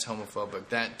racist, that's homophobic,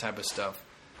 that type of stuff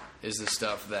is the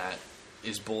stuff that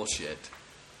is bullshit.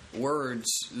 Words,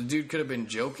 the dude could have been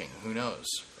joking, who knows,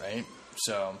 right?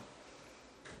 So,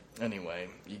 anyway,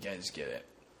 you guys get it.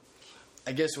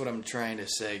 I guess what I'm trying to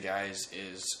say, guys,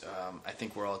 is I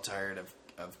think we're all tired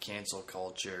of cancel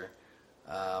culture.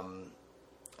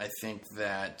 I think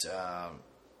that,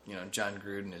 John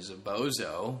Gruden is a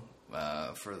bozo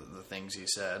for the things he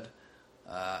said.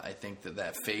 I think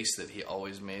that face that he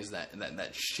always makes,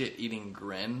 that shit-eating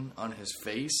grin on his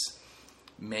face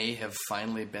may have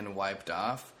finally been wiped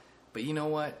off. But you know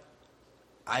what?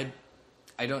 I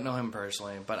don't know him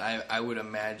personally, but I would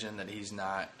imagine that he's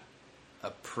not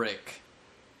a prick.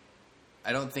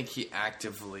 I don't think he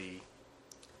actively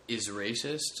is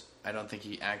racist. I don't think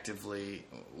he actively,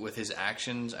 with his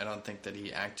actions, I don't think that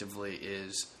he actively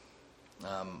is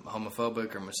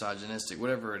homophobic or misogynistic,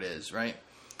 whatever it is, right?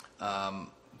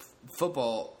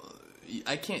 football,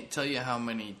 I can't tell you how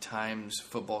many times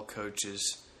football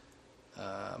coaches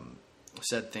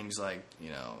said things like,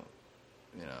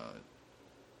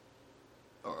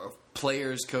 or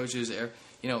players, coaches,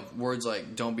 words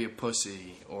like "don't be a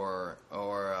pussy" or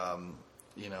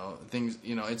things.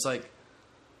 It's like,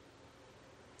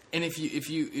 and if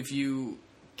you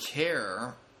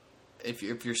care, if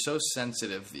you're so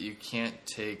sensitive that you can't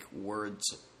take words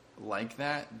like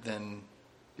that, then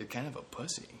you're kind of a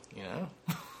pussy,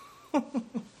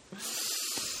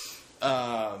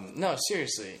 No,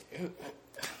 seriously.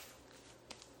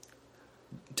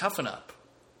 Toughen up,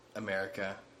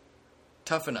 America.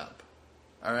 Toughen up.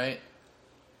 All right?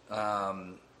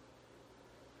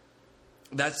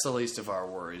 That's the least of our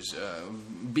worries.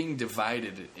 Being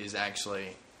divided is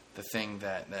actually the thing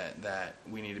that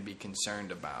we need to be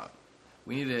concerned about.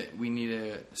 We need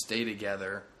to stay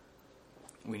together.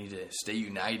 We need to stay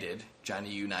united.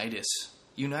 Johnny, unite us.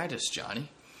 Unite us, Johnny.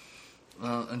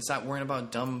 And stop worrying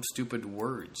about dumb, stupid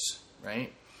words,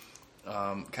 right?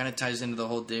 Kind of ties into the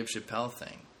whole Dave Chappelle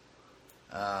thing.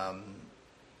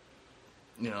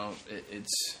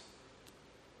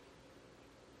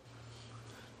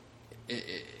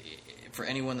 For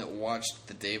anyone that watched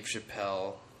the Dave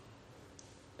Chappelle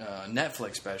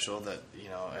Netflix special that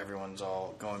everyone's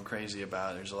all going crazy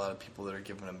about, there's a lot of people that are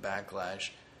giving him backlash.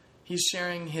 He's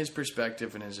sharing his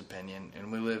perspective and his opinion,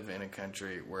 and we live in a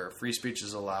country where free speech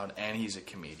is allowed, and he's a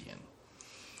comedian.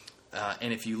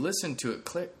 And if you listen to it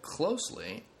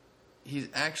closely, he's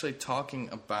actually talking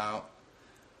about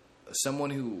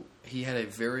someone who he had a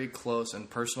very close and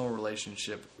personal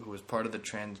relationship who was part of the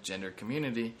transgender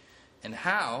community, and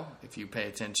how, if you pay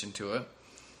attention to it,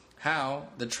 how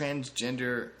the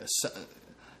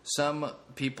some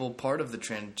people part of the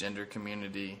transgender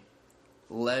community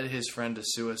led his friend to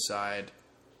suicide,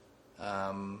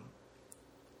 and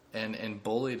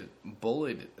bullied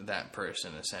that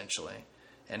person essentially,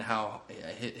 and how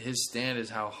his stand is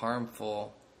how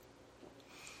harmful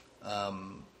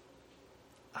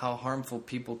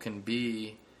people can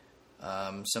be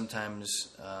sometimes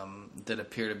that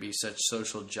appear to be such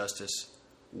social justice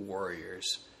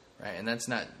warriors, right? And that's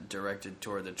not directed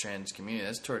toward the trans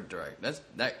community.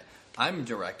 I'm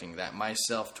directing that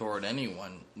myself toward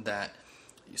anyone that.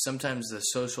 Sometimes the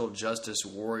social justice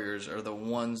warriors are the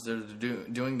ones that are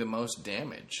doing the most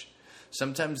damage.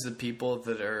 Sometimes the people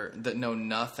that know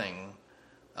nothing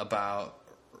about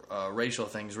racial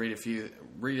things read a few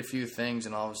things,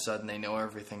 and all of a sudden they know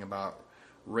everything about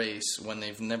race when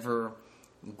they've never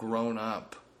grown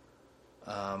up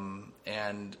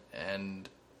and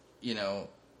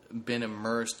been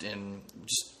immersed in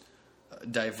just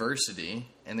diversity,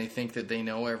 and they think that they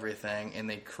know everything, and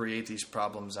they create these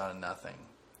problems out of nothing.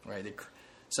 Right?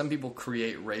 Some people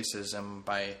create racism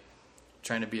by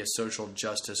trying to be a social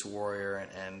justice warrior,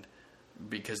 and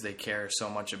because they care so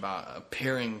much about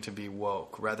appearing to be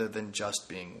woke rather than just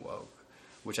being woke,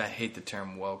 which I hate the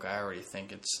term woke. I already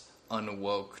think it's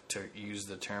unwoke to use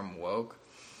the term woke,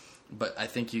 but I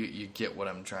think you get what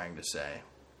I'm trying to say.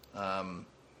 I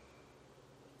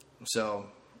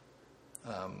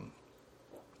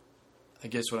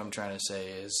guess what I'm trying to say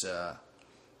is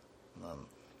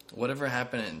whatever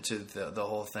happened to the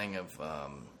whole thing of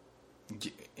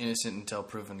innocent until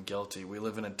proven guilty. We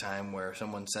live in a time where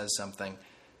someone says something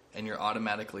and you're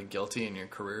automatically guilty and your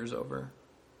career's over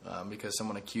because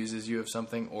someone accuses you of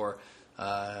something, or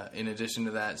in addition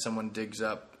to that, someone digs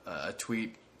up a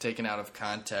tweet taken out of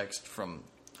context from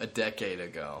a decade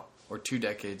ago or 2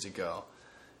 decades ago,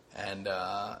 and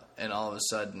all of a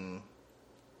sudden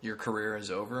your career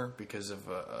is over because of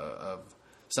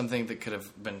something that could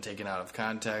have been taken out of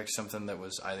context, something that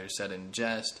was either said in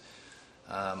jest.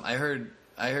 I heard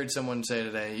someone say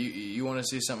today, you want to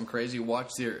see something crazy? Watch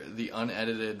the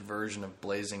unedited version of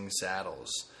Blazing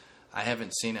Saddles. I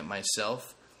haven't seen it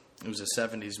myself. It was a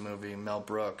 70s movie, Mel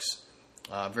Brooks,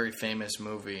 very famous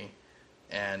movie.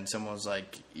 And someone was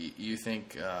like, you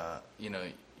think what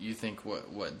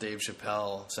Dave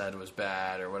Chappelle said was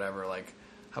bad or whatever. Like,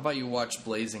 how about you watch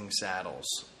Blazing Saddles,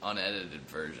 unedited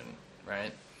version,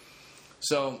 right?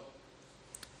 So,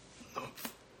 I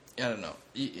don't know.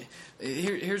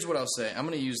 Here's what I'll say. I'm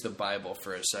going to use the Bible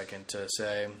for a second to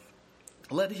say,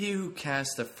 let he who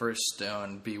casts the first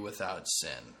stone be without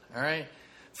sin. All right?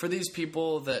 For these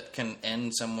people that can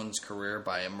end someone's career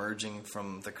by emerging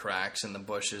from the cracks in the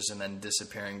bushes and then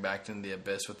disappearing back into the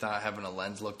abyss without having a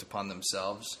lens looked upon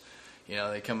themselves,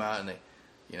 they come out and they,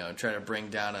 try to bring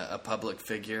down a public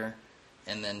figure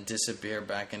and then disappear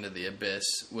back into the abyss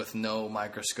with no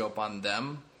microscope on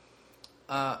them.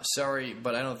 Sorry,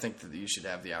 but I don't think that you should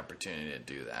have the opportunity to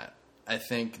do that. I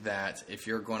think that if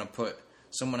you're going to put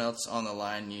someone else on the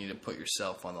line, you need to put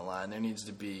yourself on the line. There needs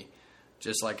to be,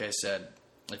 just like I said,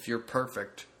 if you're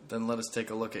perfect, then let us take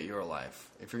a look at your life.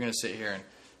 If you're going to sit here and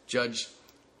judge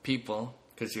people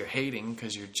because you're hating,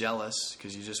 because you're jealous,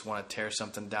 because you just want to tear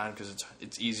something down because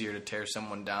it's easier to tear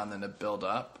someone down than to build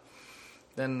up,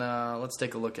 then let's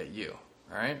take a look at you,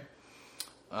 all right?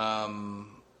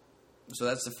 So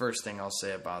that's the first thing I'll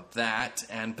say about that,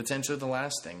 and potentially the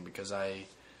last thing, because I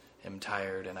am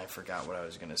tired and I forgot what I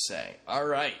was going to say. All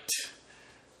right.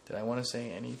 Did I want to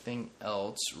say anything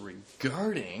else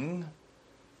regarding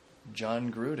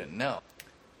Jon Gruden? No.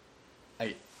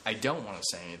 I don't want to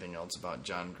say anything else about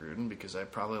Jon Gruden because I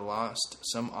probably lost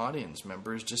some audience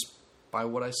members just by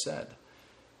what I said.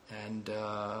 And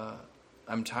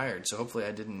I'm tired, so hopefully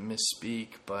I didn't misspeak,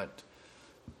 but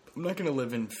I'm not going to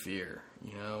live in fear.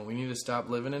 You know, we need to stop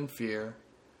living in fear,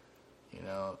 you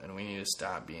know, and we need to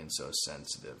stop being so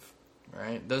sensitive,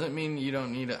 right? Doesn't mean you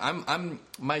don't need to.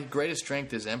 My greatest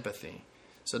strength is empathy.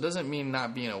 So it doesn't mean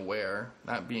not being aware,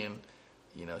 not being,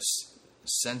 you know,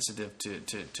 sensitive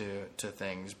to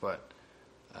things, but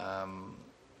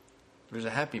there's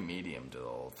a happy medium to the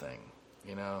whole thing.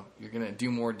 You know, you're going to do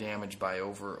more damage by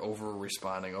over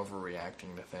responding,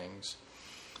 overreacting to things.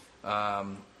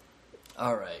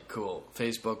 All right, cool.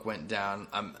 Facebook went down.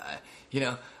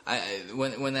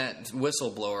 When that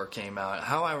whistleblower came out,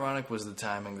 how ironic was the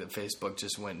timing that Facebook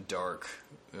just went dark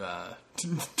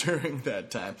during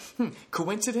that time?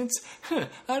 Coincidence? I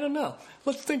don't know.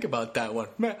 Let's think about that one.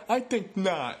 I think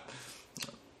not.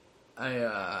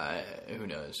 Who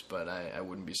knows? But I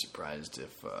wouldn't be surprised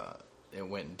if it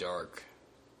went dark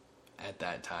at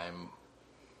that time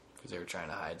because they were trying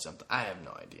to hide something. I have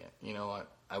no idea. You know what?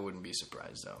 I wouldn't be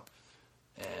surprised though.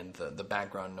 And the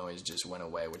background noise just went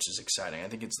away, which is exciting. I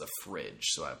think it's the fridge,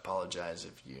 so I apologize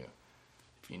if you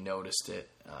noticed it.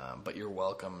 But you're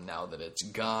welcome now that it's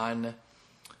gone.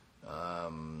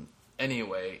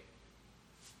 Anyway,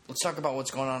 let's talk about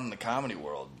what's going on in the comedy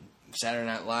world. Saturday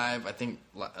Night Live, I think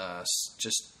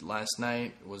just last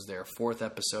night was their 4th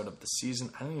episode of the season.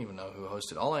 I don't even know who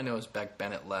hosted. All I know is Beck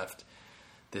Bennett left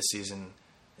this season.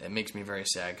 It makes me very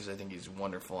sad because I think he's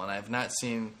wonderful. And I have not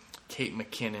seen Kate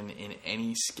McKinnon in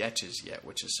any sketches yet,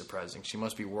 which is surprising. She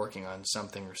must be working on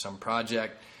something or some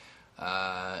project.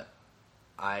 It's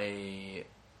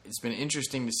been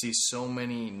interesting to see so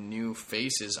many new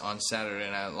faces on Saturday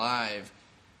Night Live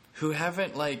who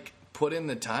haven't put in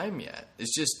the time yet.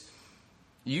 It's just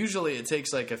usually it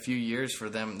takes a few years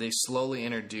for them. They slowly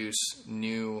introduce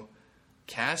new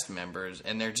cast members,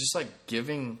 and they're just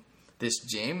giving this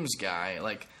James guy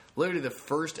literally the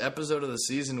first episode of the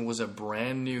season was a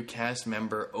brand new cast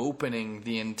member opening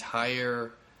the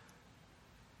entire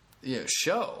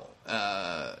show,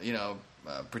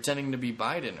 pretending to be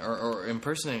Biden or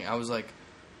impersonating. I was like,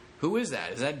 who is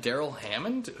that? Is that Daryl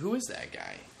Hammond? Who is that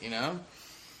guy? And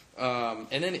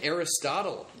then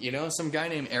Aristotle, some guy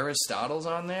named Aristotle's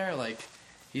on there.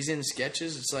 He's in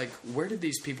sketches. It's where did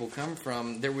these people come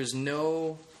from? There was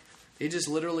no, they just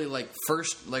literally they're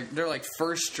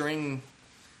first string.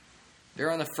 They're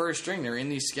on the first string. They're in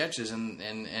these sketches, and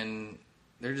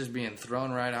they're just being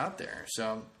thrown right out there.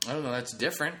 So, I don't know. That's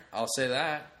different. I'll say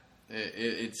that.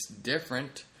 It's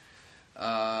different.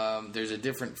 There's a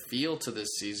different feel to this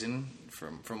season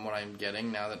from what I'm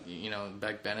getting now that,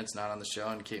 Beck Bennett's not on the show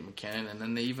and Kate McKinnon. And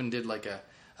then they even did a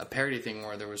parody thing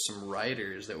where there was some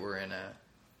writers that were in a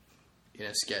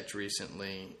sketch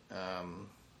recently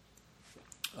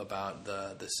about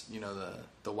the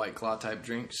White Claw type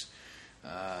drinks.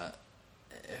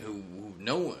 Who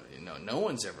no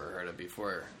one's ever heard of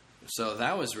before. So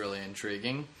that was really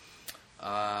intriguing.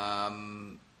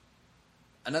 Another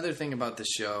thing about the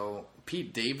show,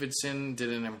 Pete Davidson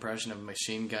did an impression of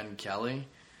Machine Gun Kelly,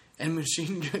 and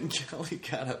Machine Gun Kelly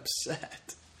got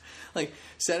upset.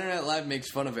 Saturday Night Live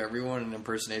makes fun of everyone and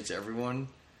impersonates everyone,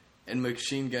 and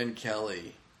Machine Gun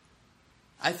Kelly,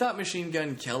 I thought Machine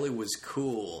Gun Kelly was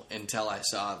cool until I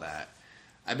saw that.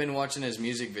 I've been watching his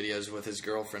music videos with his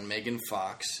girlfriend, Megan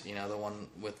Fox, the one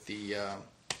with the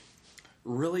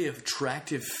really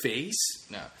attractive face.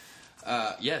 No.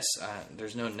 Yes,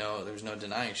 there's no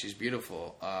denying she's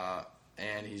beautiful.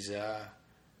 And he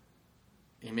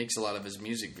makes a lot of his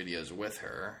music videos with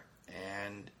her,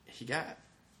 and he got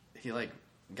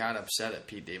upset at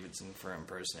Pete Davidson for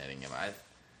impersonating him.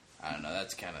 I don't know,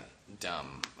 that's kind of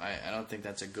dumb. I don't think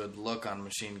that's a good look on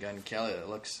Machine Gun Kelly. That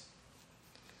looks,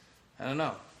 I don't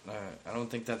know. I don't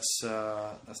think that's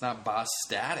not boss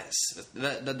status.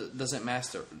 That doesn't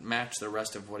match the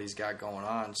rest of what he's got going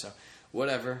on. So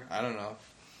whatever. I don't know.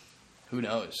 Who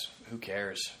knows? Who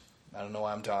cares? I don't know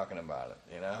why I'm talking about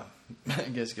it, you know? I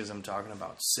guess because I'm talking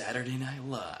about Saturday Night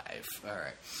Live. All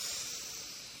right.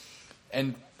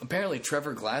 And apparently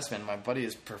Trevor Glassman, my buddy,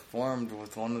 has performed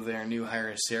with one of their new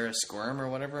hires, Sarah Squirm or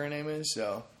whatever her name is.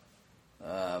 So,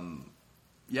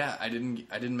 yeah, I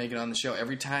didn't make it on the show.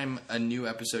 Every time a new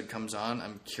episode comes on,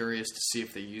 I'm curious to see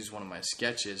if they use one of my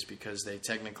sketches because they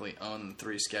technically own the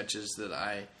 3 sketches that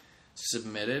I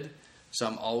submitted. So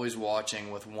I'm always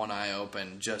watching with one eye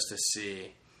open just to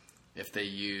see if they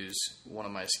use one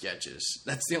of my sketches.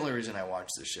 That's the only reason I watch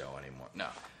the show anymore. No,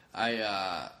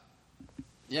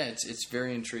 yeah, it's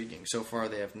very intriguing. So far,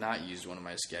 they have not used one of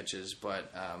my sketches,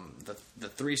 but the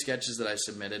 3 sketches that I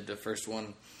submitted, the first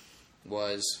one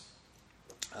was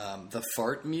the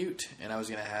fart mute, and I was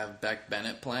going to have Beck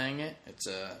Bennett playing it.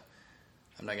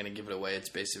 I'm not going to give it away. It's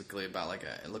basically about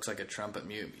it looks like a trumpet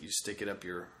mute. You stick it up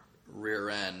your rear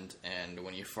end, and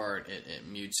when you fart, it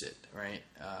mutes it, right?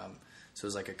 So it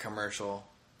was like a commercial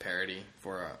parody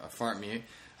for a fart mute.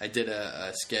 I did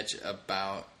a sketch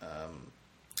about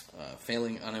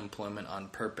failing unemployment on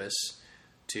purpose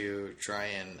to try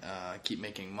and keep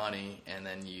making money, and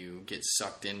then you get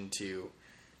sucked into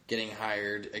getting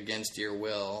hired against your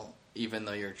will, even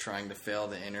though you're trying to fail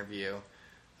the interview.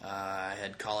 I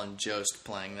had Colin Jost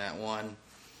playing that one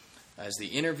as the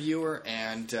interviewer,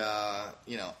 and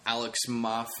Alex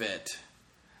Moffat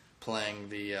playing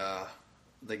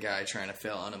the guy trying to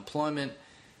fail unemployment.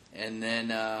 And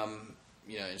then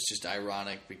it's just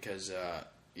ironic because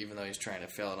even though he's trying to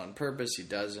fail it on purpose, he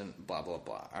doesn't. Blah blah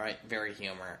blah. All right, very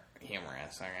humorous.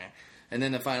 Okay. And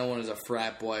then the final one is a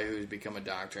frat boy who's become a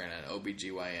doctor and an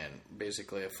OBGYN,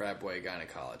 basically a frat boy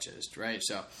gynecologist, right?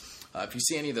 So if you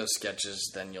see any of those sketches,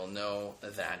 then you'll know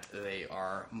that they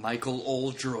are Michael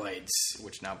Oldroyd's,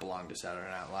 which now belong to Saturday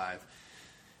Night Live.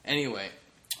 Anyway,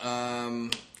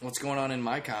 what's going on in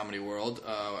my comedy world?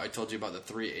 I told you about the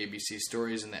 3 ABC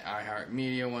stories, and the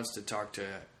iHeartMedia wants to talk to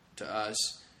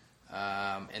us.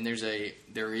 And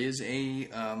there is a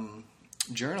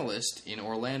journalist in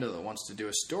Orlando that wants to do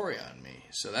a story on me,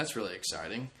 so that's really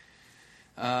exciting.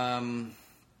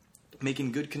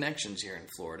 Making good connections here in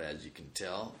Florida, as you can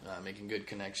tell. Making good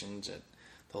connections at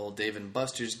the whole Dave &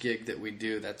 Buster's gig that we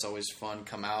do. That's always fun.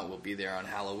 Come out. We'll be there on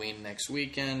Halloween next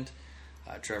weekend.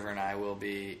 Trevor and I will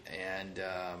be. And,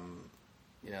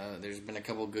 there's been a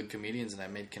couple of good comedians that I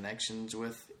made connections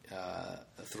with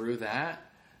through that.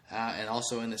 And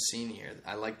also in the scene here.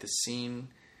 I like the scene.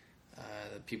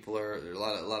 People there are a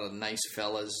lot of nice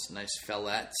fellas, nice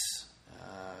fellettes,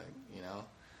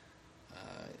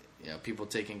 people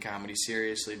taking comedy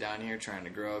seriously down here, trying to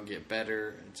grow, get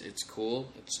better. It's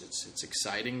cool. It's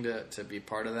exciting to be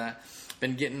part of that.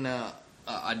 Been getting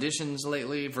auditions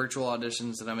lately, virtual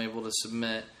auditions that I'm able to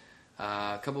submit.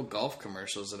 A couple golf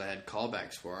commercials that I had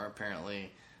callbacks for.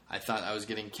 Apparently, I thought I was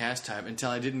getting cast time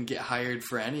until I didn't get hired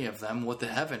for any of them. What the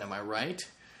heaven? Am I right?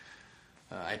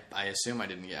 I assume I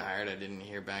didn't get hired. I didn't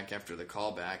hear back after the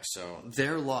callback, so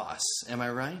their loss. Am I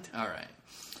right? All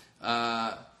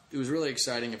right. It was really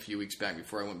exciting a few weeks back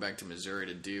before I went back to Missouri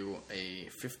to do a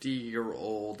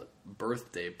 50-year-old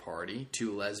birthday party.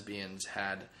 2 lesbians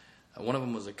had, one of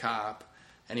them was a cop.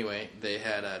 Anyway, they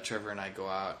had Trevor and I go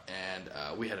out,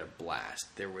 and we had a blast.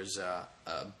 There was a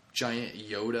giant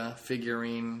Yoda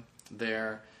figurine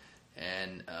there,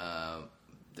 and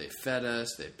they fed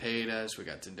us, they paid us, we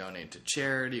got to donate to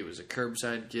charity. It was a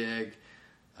curbside gig.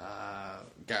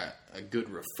 Got a good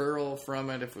referral from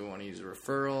it if we want to use a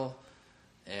referral.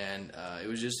 And it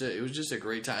was just a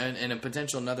great time, and a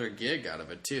potential another gig out of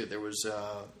it too. There was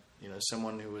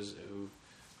someone who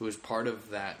was part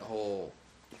of that whole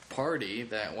party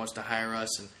that wants to hire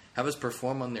us and have us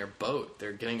perform on their boat.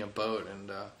 They're getting a boat, and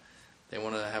they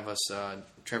want to have us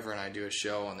Trevor and I do a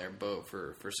show on their boat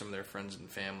for some of their friends and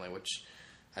family, which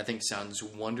I think sounds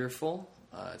wonderful.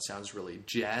 It sounds really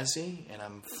jazzy, and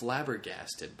I'm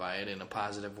flabbergasted by it in a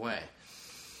positive way.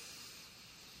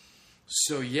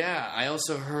 So yeah, I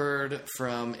also heard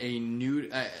from a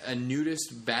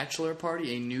nudist bachelor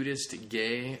party, a nudist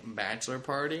gay bachelor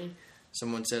party.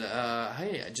 Someone said,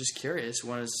 hey, I'm just curious,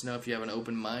 wanted to know if you have an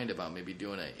open mind about maybe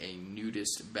doing a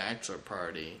nudist bachelor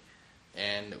party.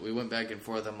 And we went back and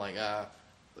forth. I'm like,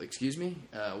 excuse me?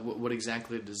 What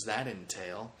exactly does that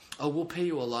entail? Oh, we'll pay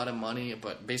you a lot of money,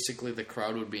 but basically the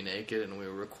crowd would be naked, and we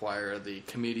would require the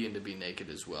comedian to be naked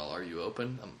as well. Are you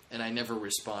open? And I never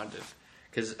responded.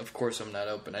 Because, of course, I'm not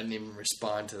open. I didn't even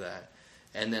respond to that.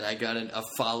 And then I got a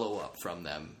follow-up from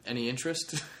them. Any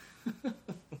interest?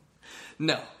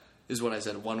 No, is what I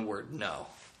said. One word, no.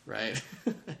 Right?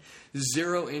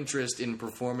 Zero interest in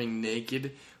performing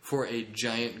naked for a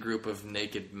giant group of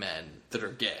naked men that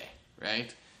are gay.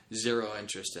 Right? zero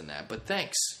interest in that. But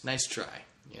thanks, nice try.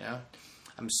 You know,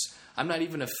 I'm not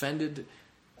even offended.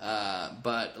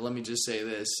 But let me just say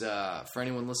this for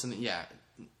anyone listening. Yeah,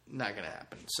 not gonna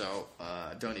happen. So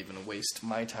don't even waste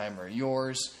my time or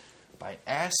yours by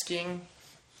asking.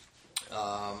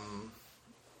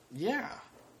 Yeah.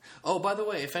 Oh, by the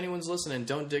way, if anyone's listening,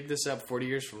 don't dig this up 40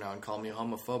 years from now and call me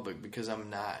homophobic, because I'm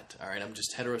not. All right, I'm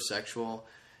just heterosexual,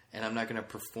 and I'm not going to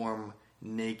perform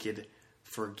naked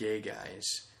for gay guys.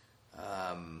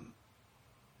 I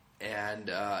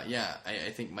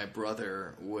think my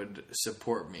brother would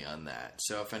support me on that.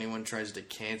 So if anyone tries to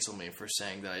cancel me for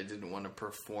saying that I didn't want to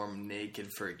perform naked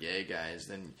for gay guys,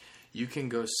 then you can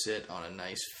go sit on a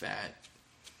nice fat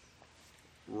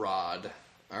rod.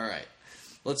 All right.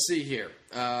 Let's see here.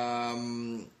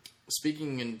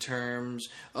 Speaking in terms...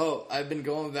 Oh, I've been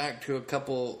going back to a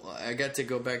couple... I got to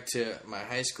go back to my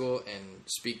high school and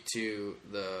speak to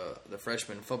the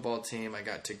freshman football team. I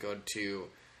got to go to...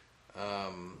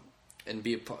 and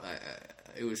be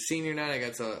it was senior night. I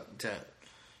got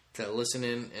to listen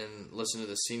in and listen to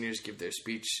the seniors give their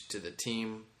speech to the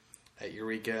team at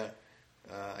Eureka.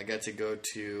 I got to go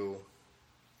to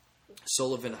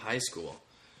Sullivan High School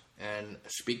and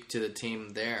speak to the team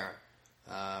there,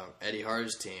 Eddie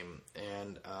Har's team,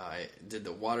 and I did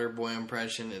the water boy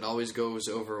impression. It always goes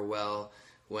over well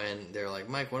when they're like,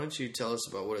 Mike, why don't you tell us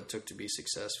about what it took to be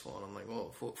successful? And I'm like,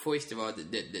 well, first of all,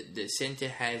 the center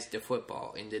has the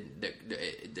football, and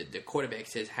the quarterback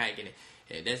says hike, and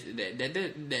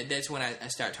that's when I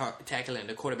start tackling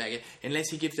the quarterback, unless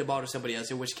he gives the ball to somebody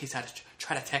else, in which case I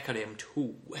try to tackle him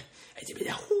too.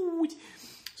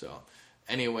 So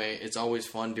anyway, it's always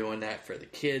fun doing that for the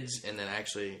kids, and then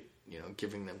actually,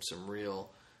 giving them some real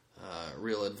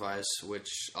advice,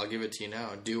 which I'll give it to you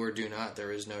now. Do or do not,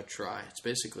 there is no try. It's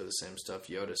basically the same stuff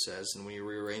Yoda says, and when you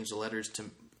rearrange the letters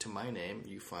to my name,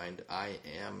 you find I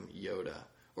am Yoda,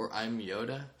 or I'm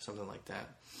Yoda, something like that.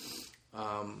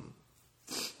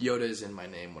 Yoda is in my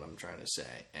name, what I'm trying to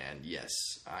say, and yes,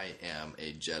 I am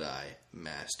a Jedi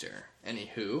Master.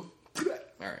 Anywho,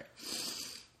 alright.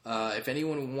 If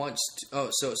anyone wants to...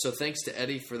 So thanks to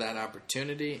Eddie for that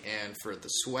opportunity and for the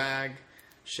swag.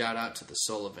 Shout out to the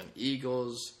Sullivan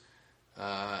Eagles.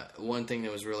 One thing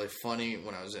that was really funny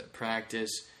when I was at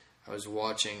practice, I was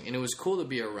watching, and it was cool to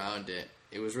be around it.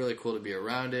 It was really cool to be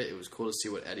around it. It was cool to see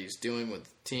what Eddie's doing with the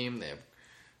team. They have,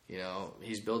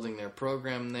 he's building their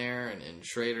program there, and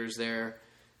Schrader's there.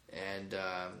 And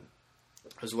I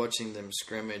was watching them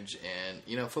scrimmage, and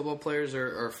football players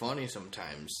are funny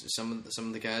sometimes. Some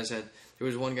of the guys there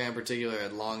was one guy in particular who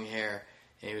had long hair,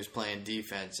 and he was playing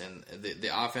defense, and the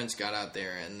offense got out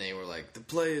there, and they were like, the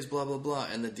play is blah, blah, blah,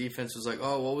 and the defense was like,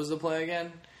 oh, what was the play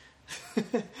again?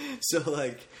 So,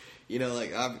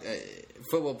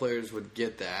 football players would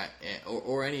get that,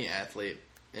 or any athlete,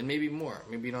 and maybe more.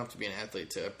 Maybe you don't have to be an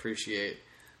athlete to appreciate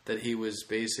that he was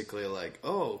basically like,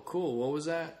 oh, cool, what was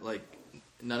that? Like,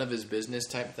 none of his business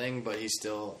type thing, but he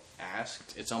still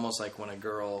asked. It's almost like when a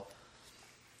girl,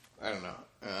 I don't know,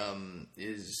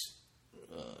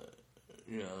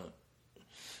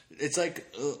 it's like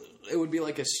it would be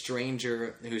like a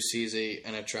stranger who sees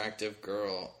an attractive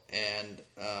girl, and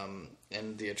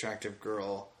the attractive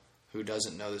girl who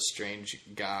doesn't know the strange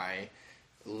guy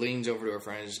leans over to her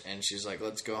friends, and she's like,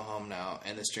 let's go home now,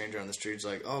 and the stranger on the street's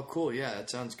like, oh, cool, yeah, that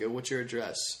sounds good, what's your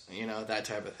address? That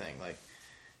type of thing. Like,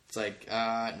 it's like,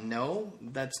 no,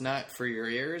 that's not for your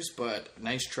ears, but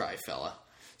nice try, fella.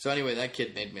 So anyway, that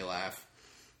kid made me laugh,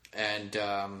 and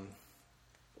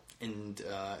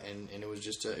it was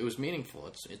just it was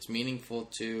meaningful. It's meaningful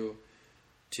to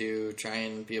try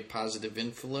and be a positive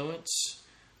influence,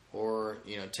 or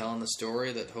telling the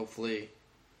story that hopefully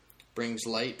brings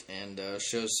light and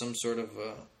shows some sort of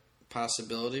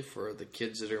possibility for the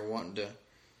kids that are wanting to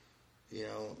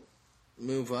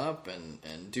move up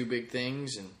and do big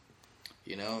things. And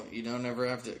you don't ever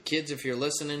have to, kids, if you're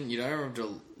listening, you don't ever have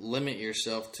to limit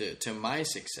yourself to my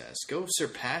success. Go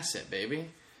surpass it,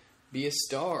 baby. Be a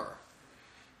star.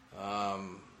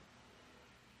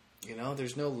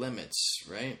 There's no limits,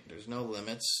 right? There's no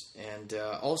limits. And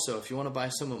also, if you want to buy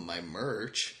some of my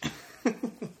merch,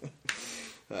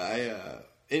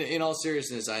 in all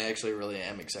seriousness, I actually really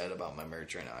am excited about my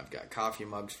merch right now. I've got coffee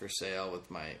mugs for sale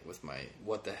with my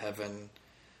What the Heaven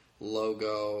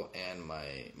logo and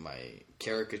my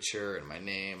caricature and my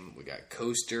name. We got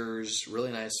coasters,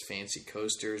 really nice fancy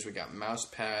coasters. We got mouse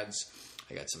pads.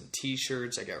 I got some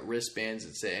t-shirts. I got wristbands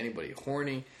that say anybody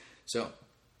horny. So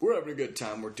we're having a good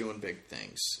time. We're doing big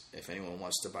things. If anyone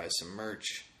wants to buy some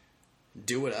merch,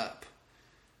 do it up.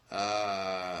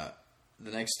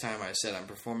 The next time I said I'm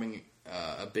performing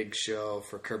a big show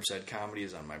for Curbside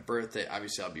Comedies on my birthday.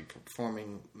 Obviously, I'll be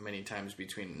performing many times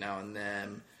between now and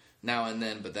then,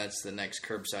 but that's the next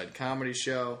Curbside Comedy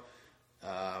show.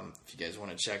 If you guys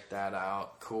want to check that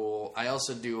out, cool.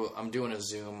 I'm doing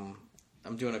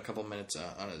a couple minutes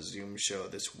on a Zoom show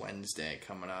this Wednesday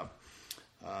coming up.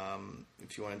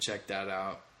 If you want to check that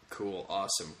out, cool,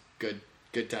 awesome, good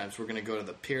times. We're going to go to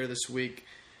the Pier this week.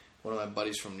 One of my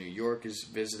buddies from New York is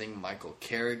visiting. Michael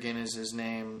Kerrigan is his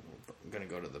name. I'm going to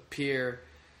go to the Pier,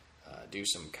 do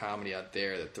some comedy out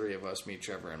there. The three of us, me,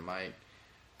 Trevor, and Mike,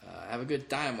 have a good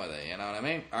time with it, you know what I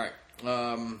mean? All right.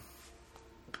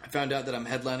 I found out that I'm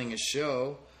headlining a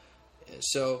show.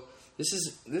 So this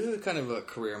is kind of a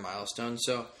career milestone.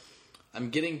 So I'm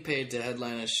getting paid to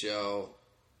headline a show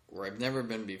where I've never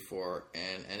been before,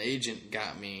 and an agent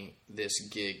got me this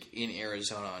gig in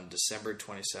Arizona on December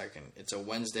 22nd. It's a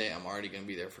Wednesday. I'm already going to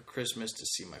be there for Christmas to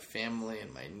see my family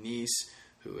and my niece,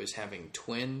 who is having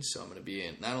twins. So I'm going to be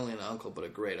not only an uncle, but a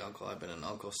great uncle. I've been an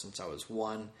uncle since I was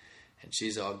 1, and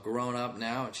she's all grown up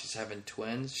now, and she's having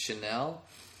twins, Chanel.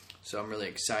 So I'm really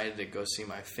excited to go see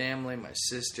my family, my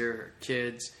sister, her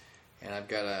kids. And I've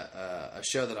got a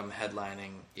show that I'm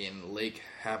headlining in Lake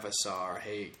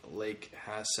Havasu. Lake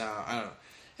Havasu. I don't know.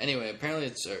 Anyway, apparently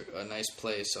it's a nice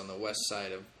place on the west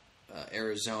side of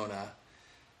Arizona.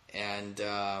 And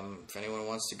if anyone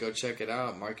wants to go check it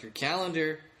out, mark your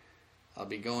calendar. I'll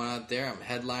be going out there. I'm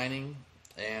headlining.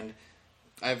 And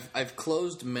I've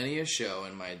closed many a show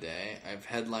in my day. I've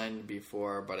headlined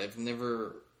before, but I've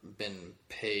never been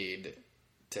paid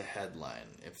to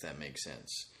headline, if that makes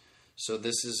sense. So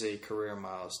this is a career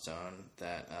milestone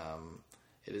that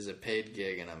it is a paid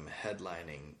gig, and I'm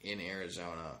headlining in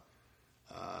Arizona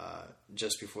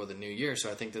just before the new year. So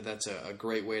I think that that's a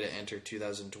great way to enter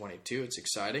 2022. It's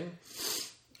exciting,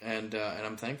 and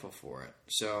I'm thankful for it.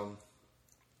 So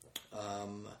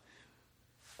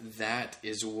that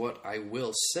is what I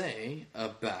will say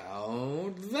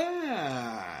about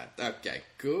that. Okay,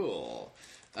 cool.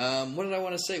 What did I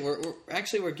want to say?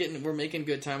 We're making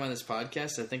good time on this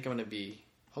podcast. I think I'm going to be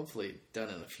hopefully done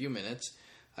in a few minutes.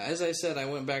 As I said, I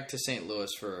went back to St.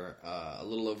 Louis for a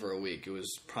little over a week. It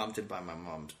was prompted by my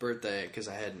mom's birthday because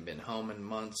I hadn't been home in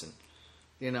months, and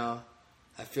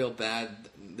I feel bad.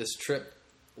 This trip,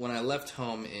 when I left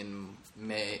home in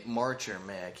March or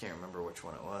May, I can't remember which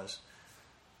one it was.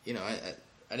 I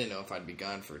didn't know if I'd be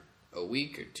gone for a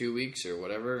week or 2 weeks or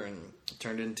whatever, and it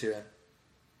turned into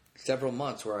several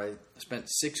months where I spent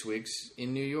 6 weeks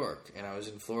in New York, and I was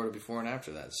in Florida before and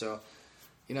after that. So,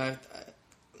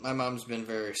 my mom's been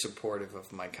very supportive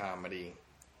of my comedy,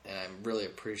 and I really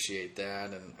appreciate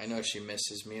that, and I know she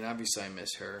misses me, and obviously I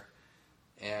miss her.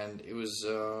 And it was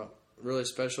really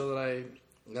special that I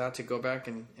got to go back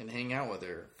and hang out with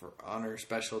her on her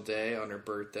special day, on her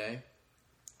birthday,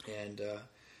 and,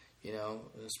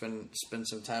 spend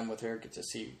some time with her, get to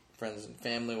see friends and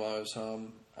family while I was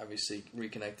home. Obviously,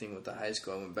 reconnecting with the high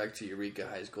school. I went back to Eureka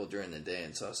High School during the day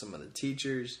and saw some of the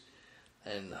teachers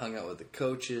and hung out with the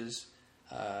coaches.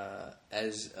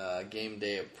 As game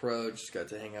day approached, got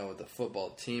to hang out with the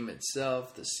football team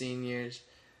itself, the seniors.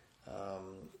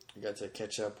 Got to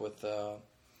catch up with, a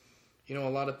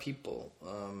lot of people.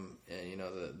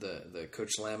 The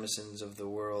Coach Lamesons of the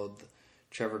world,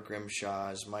 Trevor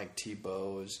Grimshaw's, Mike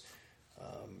Tebow's,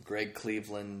 Greg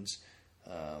Cleveland's,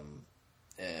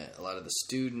 a lot of the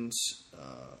students,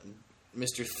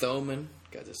 Mr. Thoman,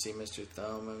 got to see Mr.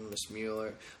 Thoman, Miss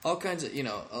Mueller, all kinds of,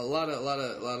 a lot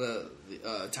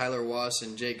of Tyler Wass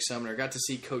and Jake Sumner. Got to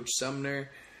see Coach Sumner,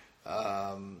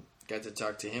 got to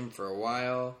talk to him for a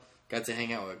while, got to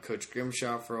hang out with Coach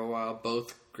Grimshaw for a while,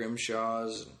 both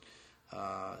Grimshaws,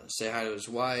 and say hi to his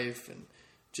wife, and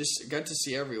just got to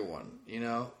see everyone,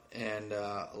 and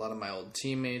a lot of my old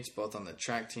teammates, both on the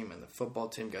track team and the football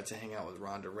team. Got to hang out with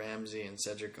Rhonda Ramsey and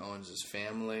Cedric Owens'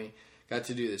 family. Got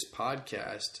to do this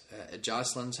podcast at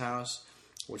Jocelyn's house,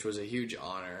 which was a huge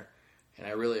honor, and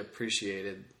I really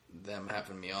appreciated them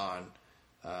having me on,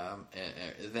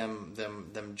 and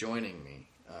them joining me.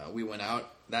 We went out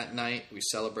that night. We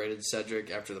celebrated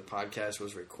Cedric after the podcast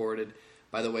was recorded.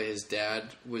 By the way, his dad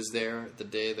was there the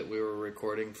day that we were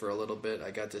recording for a little bit.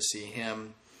 I got to see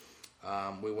him.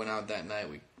 We went out that night.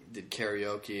 We did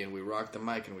karaoke, and we rocked the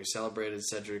mic, and we celebrated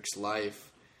Cedric's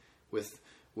life with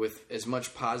as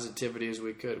much positivity as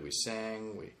we could. We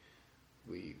sang, we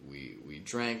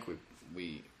drank,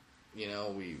 we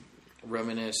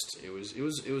reminisced. It was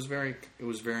very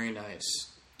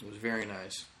nice. It was very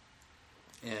nice,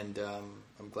 and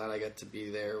I'm glad I got to be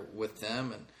there with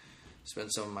them and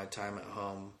spend some of my time at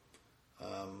home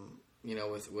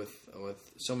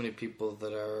with so many people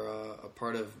that are a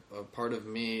part of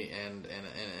me and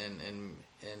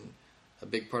a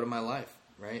big part of my life,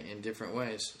 right, in different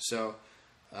ways. So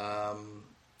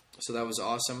that was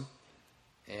awesome,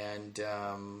 and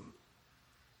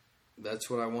that's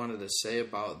what I wanted to say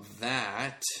about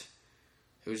that.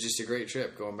 It was just a great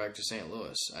trip going back to St.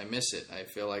 Louis. I miss it. I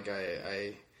feel like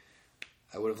I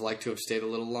would have liked to have stayed a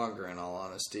little longer, in all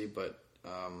honesty, but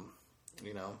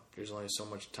there's only so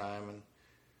much time and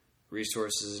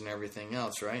resources and everything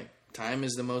else, right? Time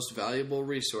is the most valuable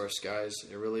resource, guys.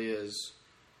 It really is.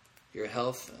 Your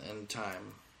health and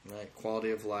time, right?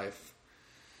 Quality of life.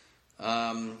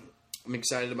 I'm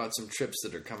excited about some trips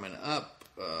that are coming up.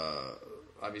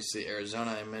 Obviously,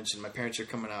 Arizona, I mentioned. My parents are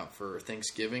coming out for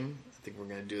Thanksgiving. I think we're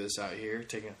going to do this out here.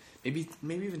 Maybe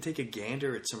even take a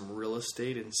gander at some real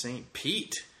estate in St.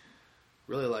 Pete.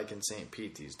 Really liking St.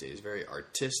 Pete these days. Very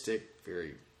artistic,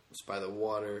 it's by the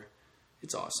water.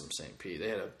 It's awesome, St. Pete. They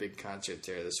had a big concert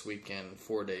there this weekend,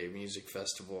 4-day music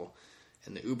festival,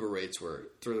 and the Uber rates were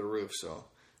through the roof. So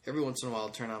every once in a while, I'll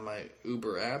turn on my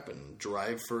Uber app and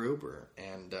drive for Uber.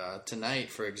 And tonight,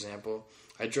 for example,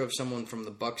 I drove someone from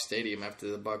the Bucs Stadium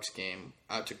after the Bucs game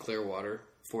out to Clearwater,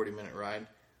 40-minute ride.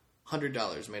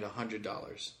 $100, made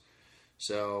 $100.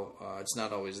 So it's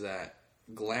not always that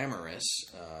glamorous,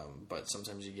 but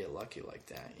sometimes you get lucky like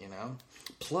that,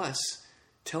 Plus,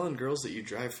 telling girls that you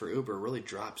drive for Uber really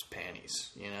drops panties,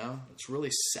 It's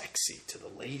really sexy to the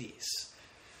ladies.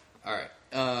 All right.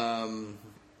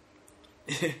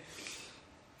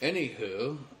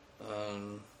 Anywho,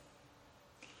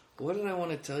 what did I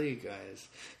want to tell you guys?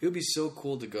 It would be so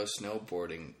cool to go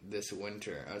snowboarding this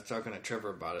winter. I was talking to Trevor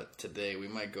about it today. We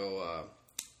might go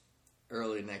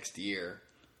early next year,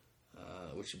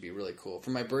 which would be really cool.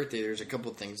 For my birthday, there's a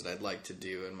couple things that I'd like to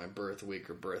do in my birth week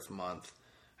or birth month.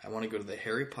 I want to go to the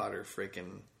Harry Potter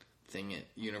freaking thing at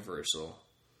Universal.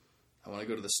 I want to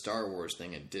go to the Star Wars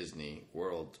thing at Disney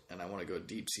World. And I want to go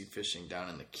deep sea fishing down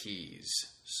in the Keys.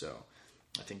 So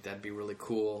I think that'd be really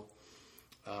cool.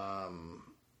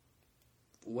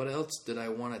 What else did I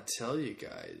want to tell you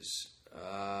guys?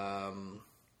 I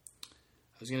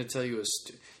was going to tell you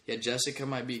Jessica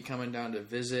might be coming down to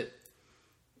visit.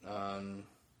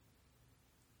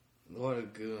 What a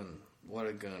goon.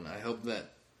 I hope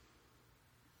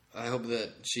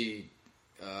that she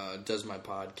does my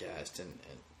podcast, and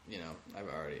I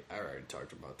already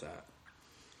talked about that.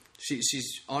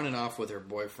 She's on and off with her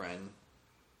boyfriend.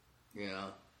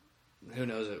 Who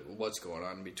knows what's going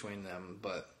on between them,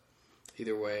 but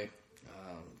either way,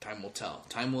 time will tell.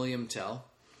 Time William tell.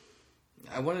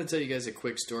 I wanted to tell you guys a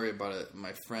quick story about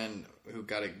my friend who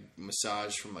got a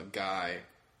massage from a guy,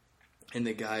 and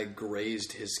the guy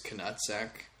grazed his nutsack,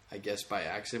 I guess by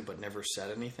accident, but never said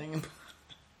anything.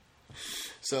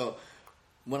 So,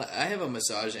 when I have a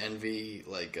Massage Envy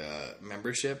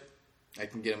membership, I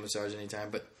can get a massage anytime,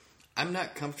 but I'm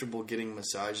not comfortable getting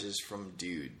massages from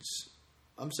dudes.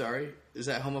 I'm sorry. Is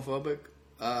that homophobic?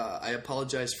 I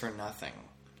apologize for nothing.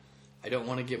 I don't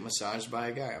want to get massaged by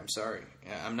a guy. I'm sorry.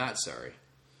 I'm not sorry.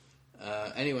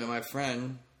 Anyway, my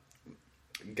friend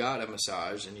got a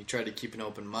massage, and he tried to keep an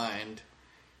open mind,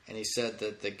 and he said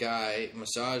that the guy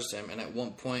massaged him, and at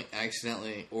one point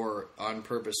accidentally or on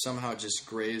purpose somehow just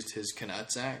grazed his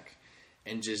nutsack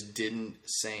and just didn't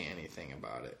say anything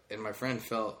about it. And my friend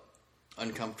felt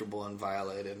uncomfortable and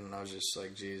violated, and I was just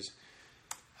like, geez,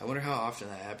 I wonder how often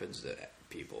that happens to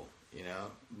people,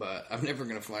 But I'm never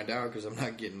going to find out because I'm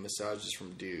not getting massages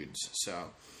from dudes. So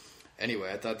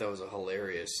anyway, I thought that was a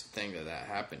hilarious thing that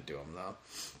happened to him, though.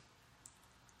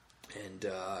 And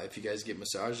if you guys get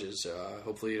massages,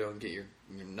 hopefully you don't get your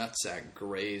nutsack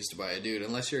grazed by a dude,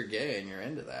 unless you're gay and you're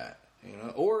into that,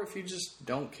 Or if you just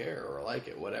don't care or like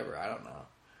it, whatever. I don't know.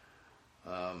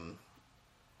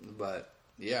 But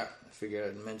yeah, I figured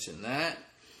I'd mention that.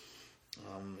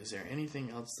 Is there anything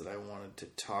else that I wanted to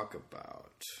talk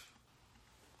about?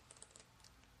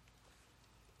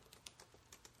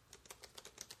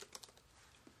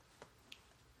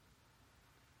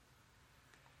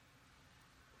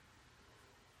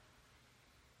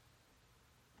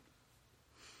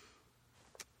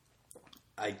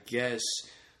 I guess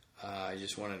I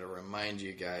just wanted to remind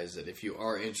you guys that if you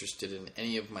are interested in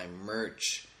any of my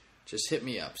merch, just hit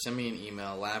me up. Send me an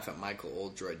email,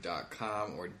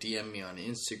 laugh@michaeloldroyd.com, or DM me on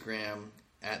Instagram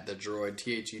 @thedroyd,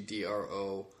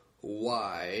 TheDroyd,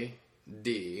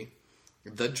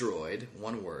 TheDroyd,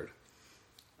 one word,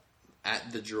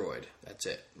 @thedroyd. That's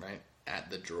it, right?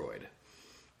 @thedroyd.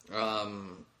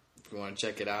 If you want to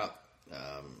check it out,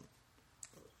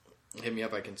 hit me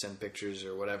up. I can send pictures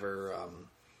or whatever.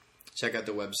 Check out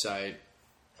the website.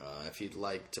 if you'd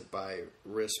like to buy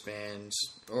wristbands,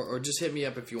 or just hit me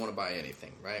up if you want to buy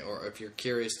anything, right? Or if you're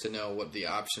curious to know what the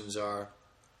options are,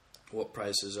 what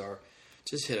prices are,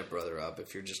 just hit a brother up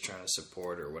if you're just trying to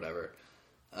support or whatever.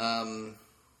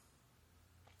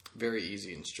 Very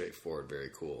easy and straightforward, very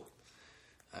cool.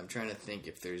 I'm trying to think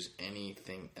if there's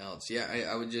anything else. Yeah,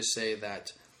 I would just say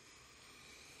that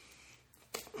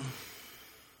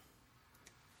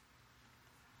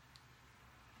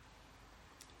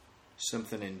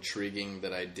something intriguing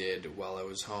that I did while I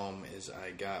was home is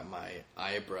I got my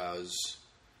eyebrows.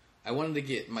 I wanted to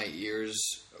get my ears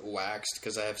waxed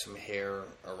because I have some hair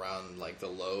around like the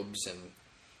lobes and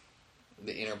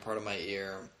the inner part of my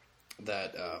ear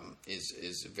that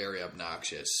is very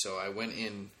obnoxious. So I went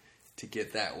in to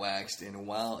get that waxed, and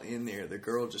while in there, the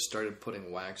girl just started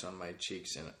putting wax on my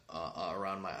cheeks and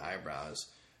around my eyebrows,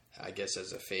 I guess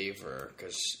as a favor,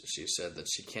 because she said that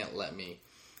she can't let me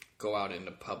go out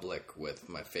into public with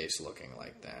my face looking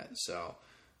like that. So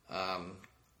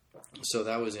so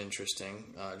that was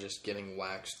interesting, just getting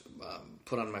waxed,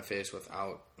 put on my face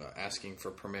without asking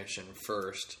for permission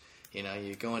first. You know,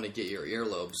 you go in to get your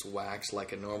earlobes waxed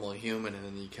like a normal human, and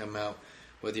then you come out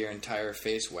with your entire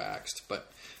face waxed.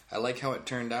 But I like how it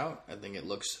turned out. I think it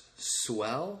looks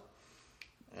swell,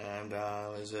 and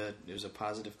it was a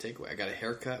positive takeaway. I got a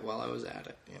haircut while I was at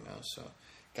it, you know, so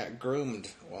got groomed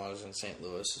while I was in St.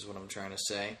 Louis is what I'm trying to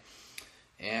say.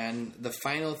 And the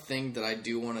final thing that I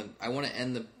want to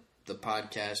end the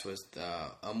podcast with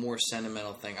a more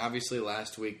sentimental thing. Obviously,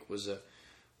 last week was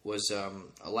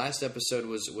last episode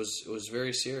was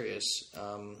very serious.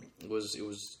 It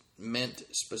was meant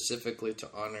specifically to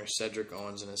honor Cedric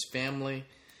Owens and his family.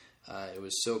 It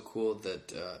was so cool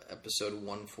that episode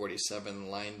 147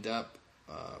 lined up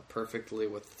perfectly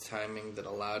with the timing that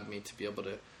allowed me to be able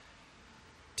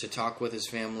to talk with his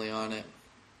family on it,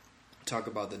 talk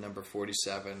about the number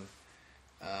 47.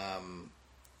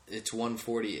 It's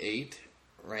 1:48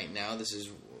 right now.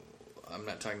 I'm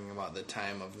not talking about the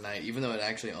time of night, even though it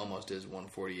actually almost is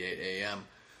 1:48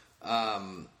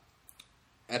 a.m.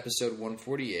 Episode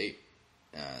 148,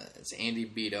 it's Andy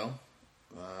Beto.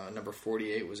 Number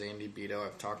 48 was Andy Beto.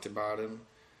 I've talked about him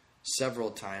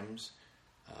several times.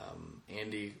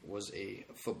 Andy was a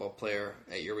football player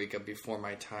at Eureka before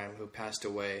my time who passed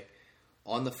away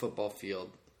on the football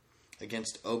field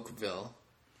against Oakville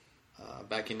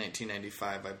back in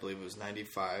 1995. I believe it was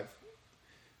 95.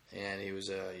 And he was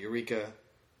a Eureka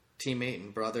teammate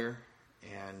and brother.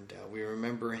 And we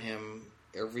remember him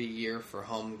every year for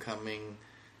homecoming,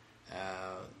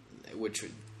 which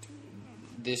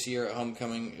this year at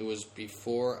homecoming, it was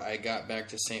before I got back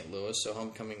to St. Louis, so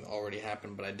homecoming already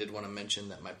happened, but I did want to mention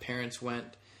that my parents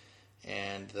went,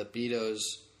 and the Betos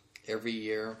every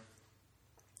year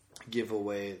give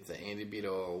away the Andy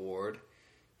Beto Award,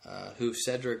 who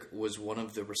Cedric was one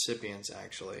of the recipients,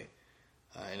 actually,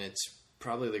 and it's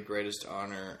probably the greatest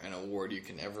honor and award you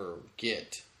can ever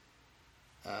get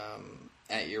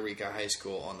at Eureka High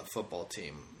School on the football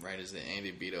team, right, is the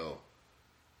Andy Beto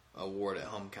Award at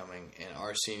homecoming. And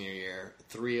our senior year,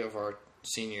 3 of our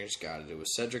seniors got it. It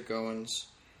was Cedric Owens,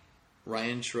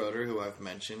 Ryan Schroeder, who I've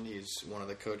mentioned, he's one of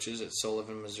the coaches at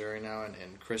Sullivan, Missouri now,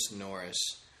 and Chris Norris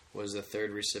was the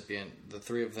 3rd recipient. The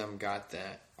 3 of them got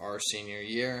that our senior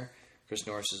year. Chris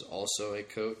Norris is also a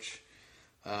coach,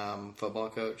 football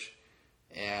coach,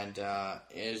 and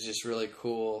it was just really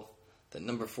cool that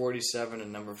number 47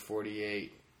 and number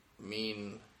 48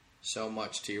 mean so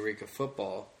much to Eureka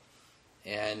football.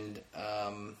 And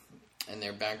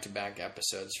they're back-to-back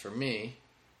episodes for me,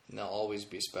 and they'll always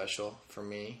be special for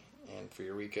me and for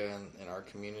Eureka and our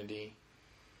community.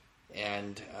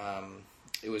 And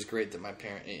it was great that my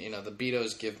parents, the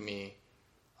Betos give me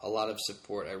a lot of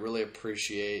support. I really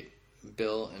appreciate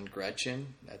Bill and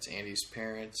Gretchen, that's Andy's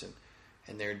parents,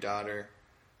 and their daughter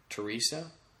Teresa.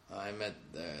 I met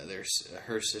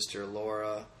her sister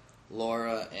Laura,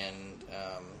 and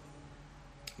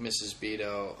Mrs.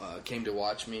 Beto came to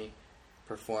watch me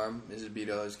perform. Mrs.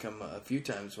 Beto has come a few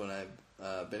times when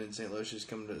I've been in St. Louis. She's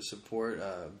come to support.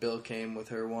 Bill came with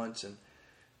her once,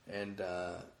 and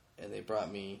they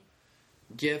brought me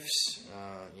gifts.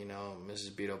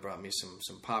 Mrs. Beto brought me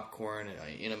some popcorn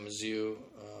in a Mizzou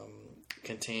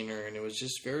container, and it was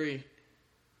just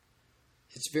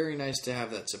it's very nice to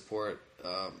have that support.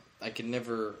 I can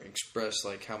never express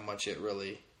like how much it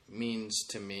really means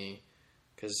to me,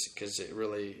 because it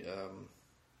really,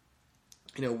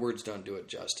 words don't do it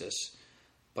justice.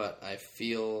 But I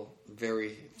feel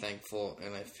very thankful,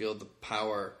 and I feel the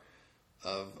power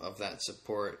of that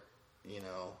support.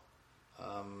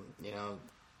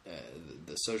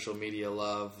 The social media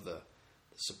love, the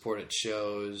support it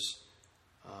shows.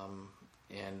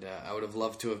 And I would have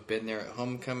loved to have been there at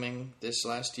homecoming this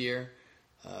last year.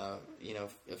 A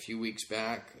few weeks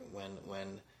back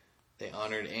when they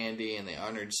honored Andy and they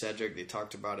honored Cedric. They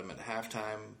talked about him at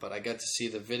halftime. But I got to see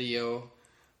the video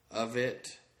of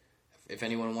it. If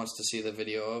anyone wants to see the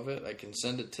video of it, I can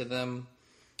send it to them.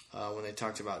 When they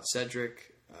talked about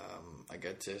Cedric, I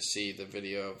got to see the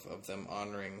video of them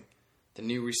honoring the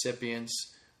new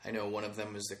recipients. I know one of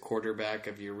them is the quarterback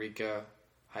of Eureka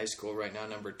High School right now,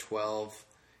 number 12.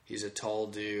 He's a tall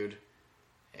dude,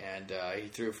 and he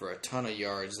threw for a ton of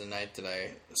yards the night that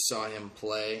I saw him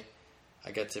play.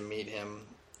 I got to meet him,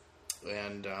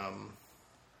 and I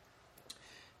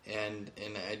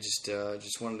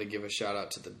just wanted to give a shout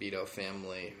out to the Beto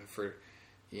family for,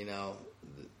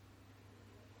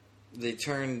 they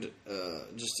turned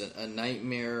just a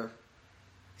nightmare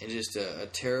and just a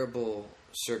terrible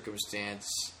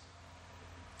circumstance,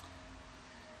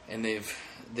 and they've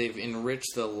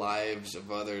enriched the lives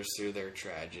of others through their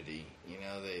tragedy.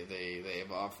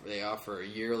 They offer a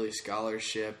yearly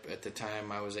scholarship. At the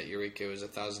time I was at Eureka, it was a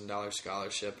 $1,000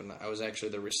 scholarship, and I was actually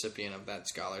the recipient of that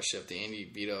scholarship, the Andy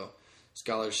Beto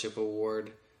Scholarship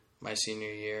Award, my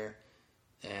senior year,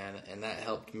 and that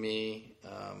helped me.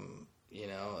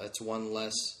 That's one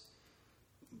less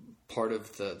part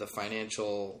of the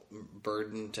financial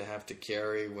burden to have to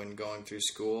carry when going through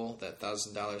school. That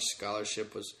 $1,000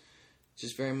 scholarship was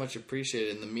just very much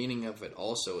appreciated, and the meaning of it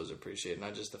also was appreciated,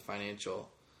 not just the financial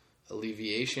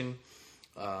alleviation,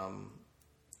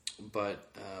 but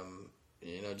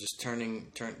just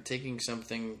taking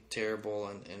something terrible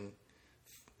and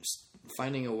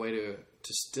finding a way to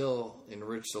still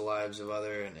enrich the lives of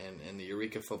other and the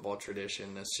Eureka football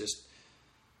tradition. It's just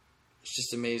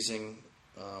amazing.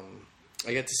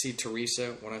 I got to see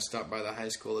Teresa when I stopped by the high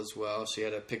school as well. She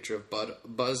had a picture of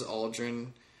Buzz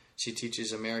Aldrin. She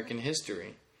teaches American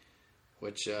history,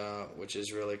 which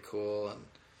is really cool. And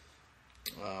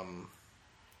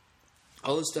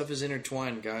all this stuff is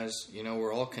intertwined, guys.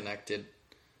 We're all connected.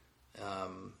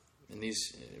 And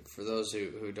these, for those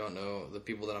who don't know, the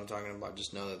people that I'm talking about,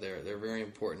 just know that they're very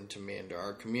important to me and to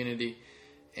our community.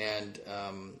 And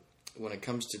when it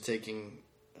comes to taking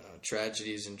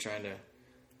tragedies and trying to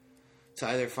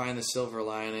either find the silver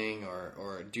lining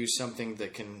or do something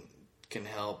that can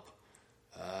help,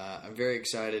 I'm very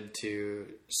excited to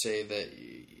say that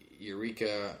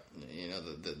Eureka,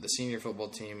 the senior football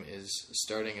team is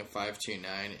starting a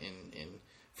 529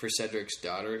 for Cedric's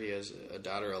daughter. He has a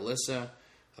daughter, Alyssa.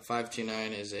 A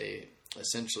 529 is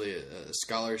essentially a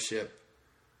scholarship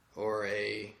or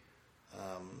a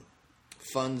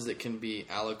funds that can be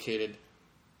allocated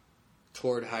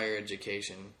toward higher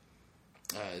education.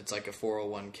 It's like a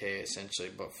 401k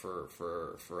essentially, but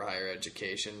for higher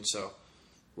education. So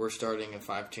we're starting a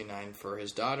 529 for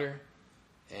his daughter,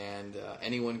 and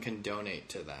anyone can donate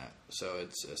to that. So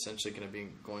it's essentially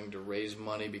going to raise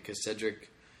money because Cedric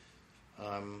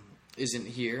isn't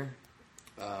here.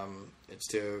 It's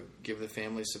to give the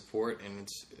family support, and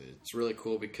it's really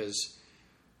cool because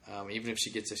even if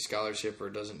she gets a scholarship or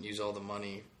doesn't use all the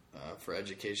money for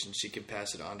education, she can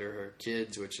pass it on to her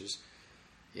kids, which is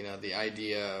the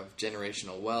idea of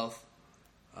generational wealth,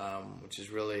 which is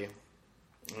really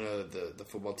the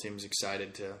football team's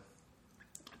excited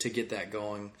to get that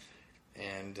going.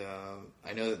 And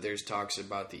I know that there's talks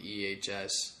about the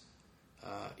EHS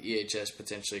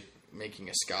potentially making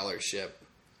a scholarship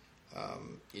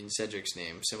in Cedric's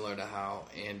name, similar to how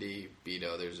Andy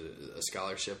Beto, there's a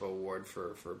scholarship award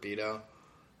for Beto.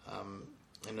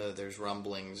 I know that there's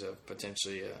rumblings of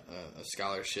potentially a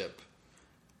scholarship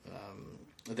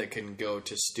that can go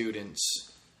to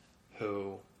students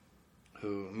who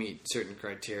meet certain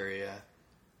criteria,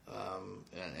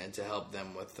 and to help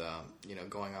them with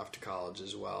going off to college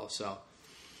as well. So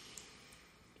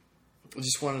I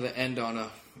just wanted to end on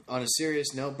a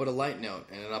serious note, but a light note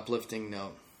and an uplifting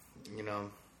note.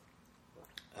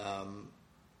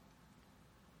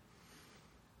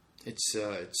 It's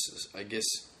I guess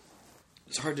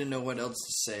it's hard to know what else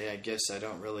to say. I guess I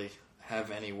don't really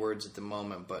have any words at the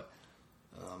moment, but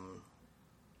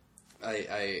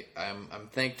I'm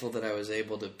thankful that I was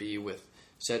able to be with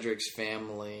Cedric's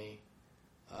family.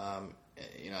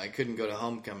 I couldn't go to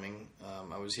homecoming.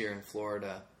 I was here in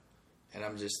Florida, and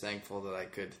I'm just thankful that I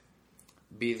could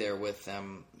be there with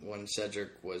them when Cedric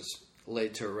was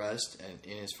laid to rest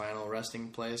and in his final resting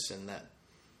place, and that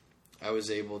I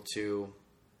was able to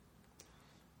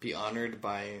be honored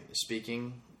by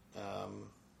speaking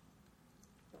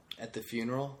at the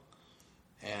funeral,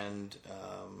 and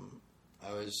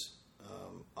I was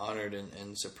honored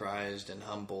and surprised and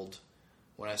humbled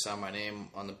when I saw my name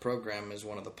on the program as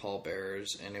one of the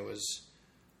pallbearers, and it was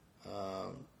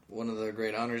one of the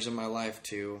great honors of my life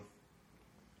to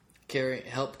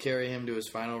help carry him to his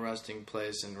final resting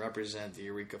place and represent the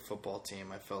Eureka football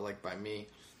team. I felt like by me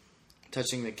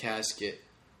touching the casket,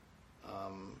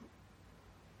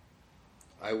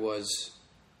 I was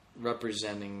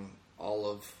representing all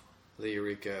of the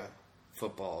Eureka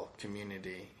football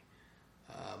community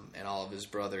and all of his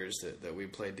brothers that we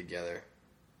played together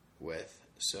with.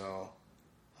 So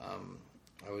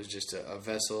I was just a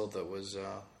vessel that was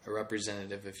a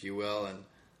representative, if you will, and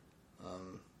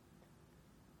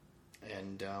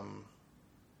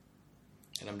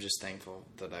I'm just thankful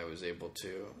that I was able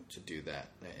to do that.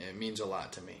 It means a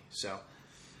lot to me. So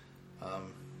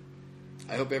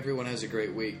I hope everyone has a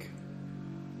great week.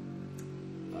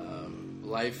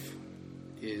 Life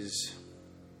is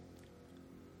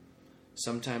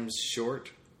sometimes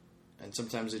short, and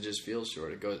sometimes it just feels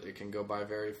short. It can go by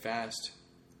very fast,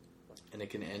 and it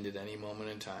can end at any moment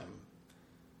in time.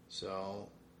 So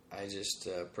I just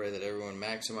pray that everyone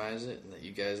maximize it, and that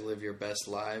you guys live your best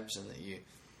lives, and that you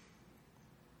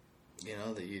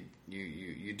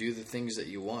do the things that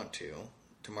you want to.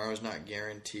 Tomorrow's not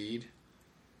guaranteed,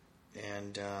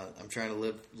 and I'm trying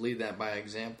to lead that by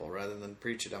example rather than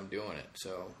preach it. I'm doing it.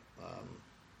 So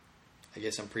I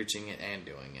guess I'm preaching it and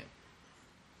doing it.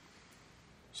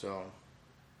 So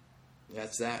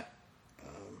that's that.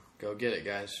 Go get it,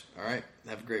 guys. All right.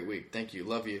 Have a great week. Thank you.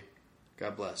 Love you.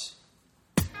 God bless.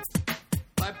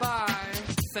 Bye-bye.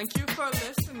 Thank you for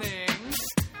listening.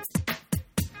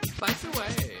 By the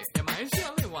way, am I the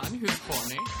only one who's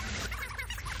horny?